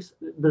mistakes.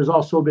 There's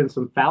also been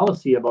some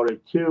fallacy about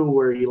it too,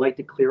 where you like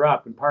to clear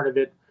up. And part of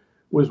it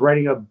was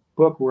writing a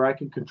book where I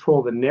could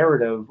control the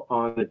narrative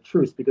on the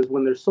truth, because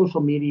when there's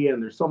social media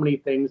and there's so many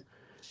things,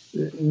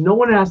 no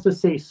one has to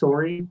say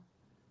sorry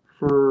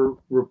for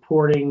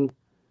reporting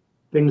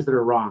things that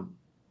are wrong.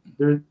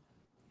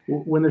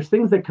 When there's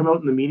things that come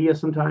out in the media,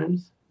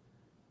 sometimes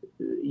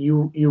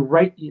you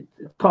write,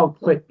 it's called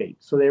clickbait.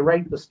 So they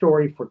write the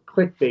story for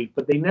clickbait,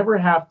 but they never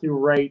have to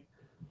write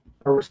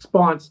a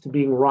response to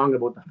being wrong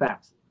about the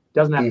facts. It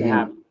doesn't have to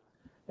happen.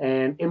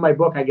 And in my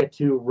book, I get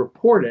to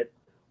report it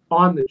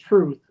on the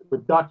truth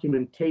with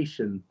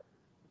documentation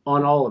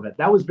on all of it.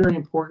 That was very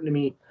important to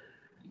me,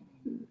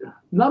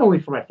 not only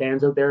for my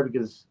fans out there,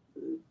 because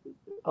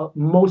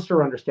most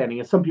are understanding,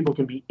 and some people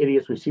can be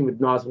idiots. We've seen with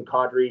Nazem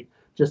Kadri,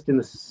 just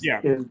in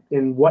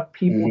what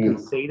people can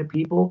say to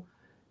people,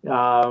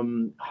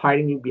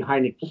 hiding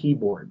behind a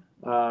keyboard.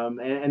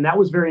 And that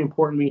was very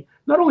important to me,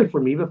 not only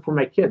for me, but for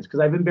my kids, because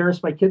I've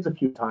embarrassed my kids a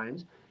few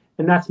times,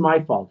 and that's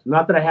my fault.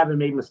 Not that I haven't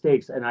made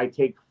mistakes, and I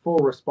take full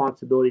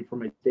responsibility for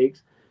my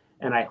mistakes,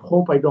 and I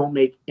hope I don't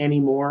make any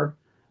more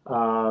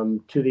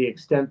to the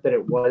extent that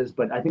it was.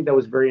 But I think that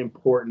was very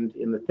important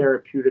in the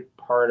therapeutic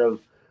part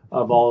of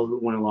all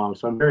that went along.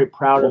 So I'm very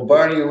proud of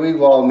Barney, we've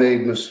all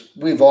made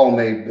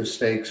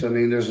mistakes. I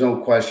mean, there's no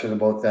question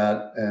about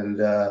that. And,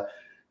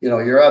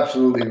 you're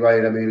absolutely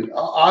right. I mean,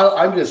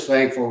 I'm just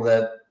thankful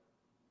that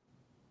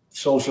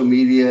social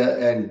media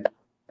and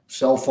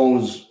cell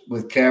phones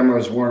with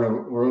cameras weren't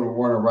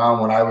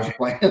around when I was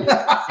playing.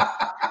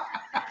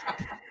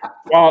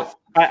 Well,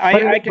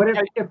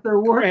 if there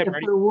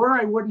were,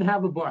 I wouldn't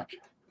have a book.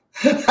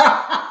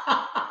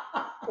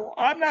 Well,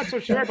 I'm not so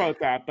sure about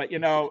that, but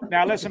now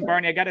listen,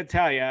 Barney, I got to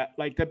tell you,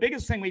 like the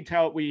biggest thing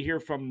we hear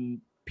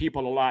from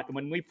people a lot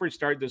when we first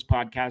started this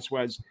podcast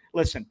was,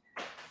 listen,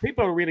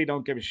 people really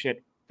don't give a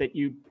shit that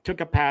you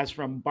took a pass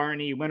from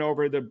Barney, went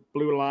over the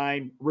blue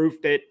line,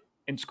 roofed it,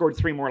 and scored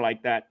 3 more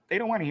like that. They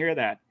don't want to hear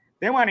that.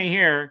 They want to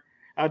hear,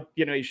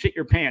 you shit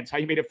your pants, how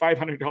you made a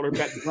 $500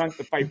 bet drunk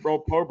to fight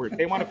Rob Probert.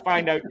 They want to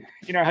find out,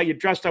 how you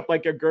dressed up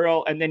like a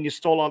girl and then you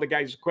stole all the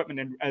guys'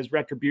 equipment as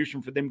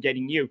retribution for them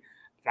getting you.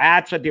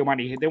 That's what they want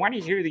to hear. They want to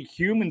hear the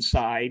human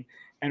side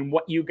and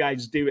what you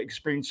guys do,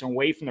 experiencing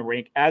away from the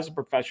rink as a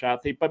professional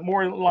athlete, but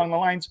more along the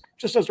lines,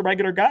 just as a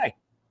regular guy.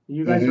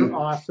 You guys are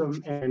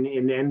awesome. And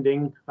in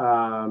ending,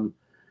 I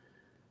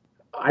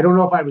don't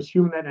know if I was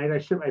human that night. I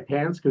shit my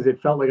pants because it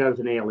felt like I was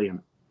an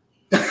alien.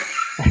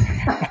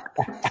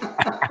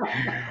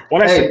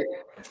 Well, hey,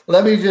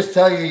 Let me just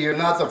tell you, you're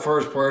not the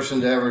first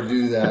person to ever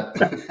do that.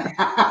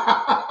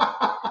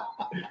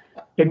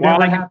 It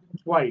never happened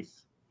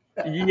twice.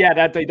 Yeah,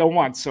 that they don't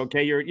want.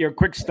 Okay, you're a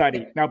quick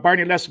study. Now,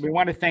 Barney, listen, we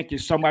want to thank you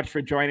so much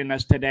for joining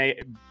us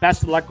today.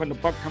 Best of luck when the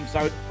book comes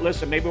out.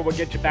 Listen, maybe we'll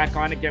get you back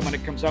on again when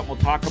it comes out. We'll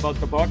talk about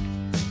the book.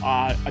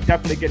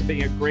 Definitely going to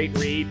be a great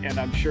read, and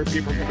I'm sure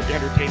people are going to be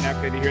entertained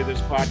after they hear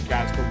this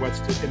podcast of what's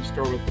in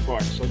store with the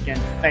book. So again,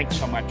 thanks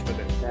so much for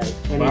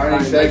this.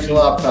 Barney, thanks a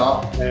lot,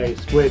 pal. Hey,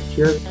 Squid,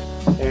 cheers,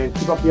 and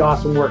keep up the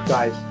awesome work,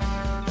 guys.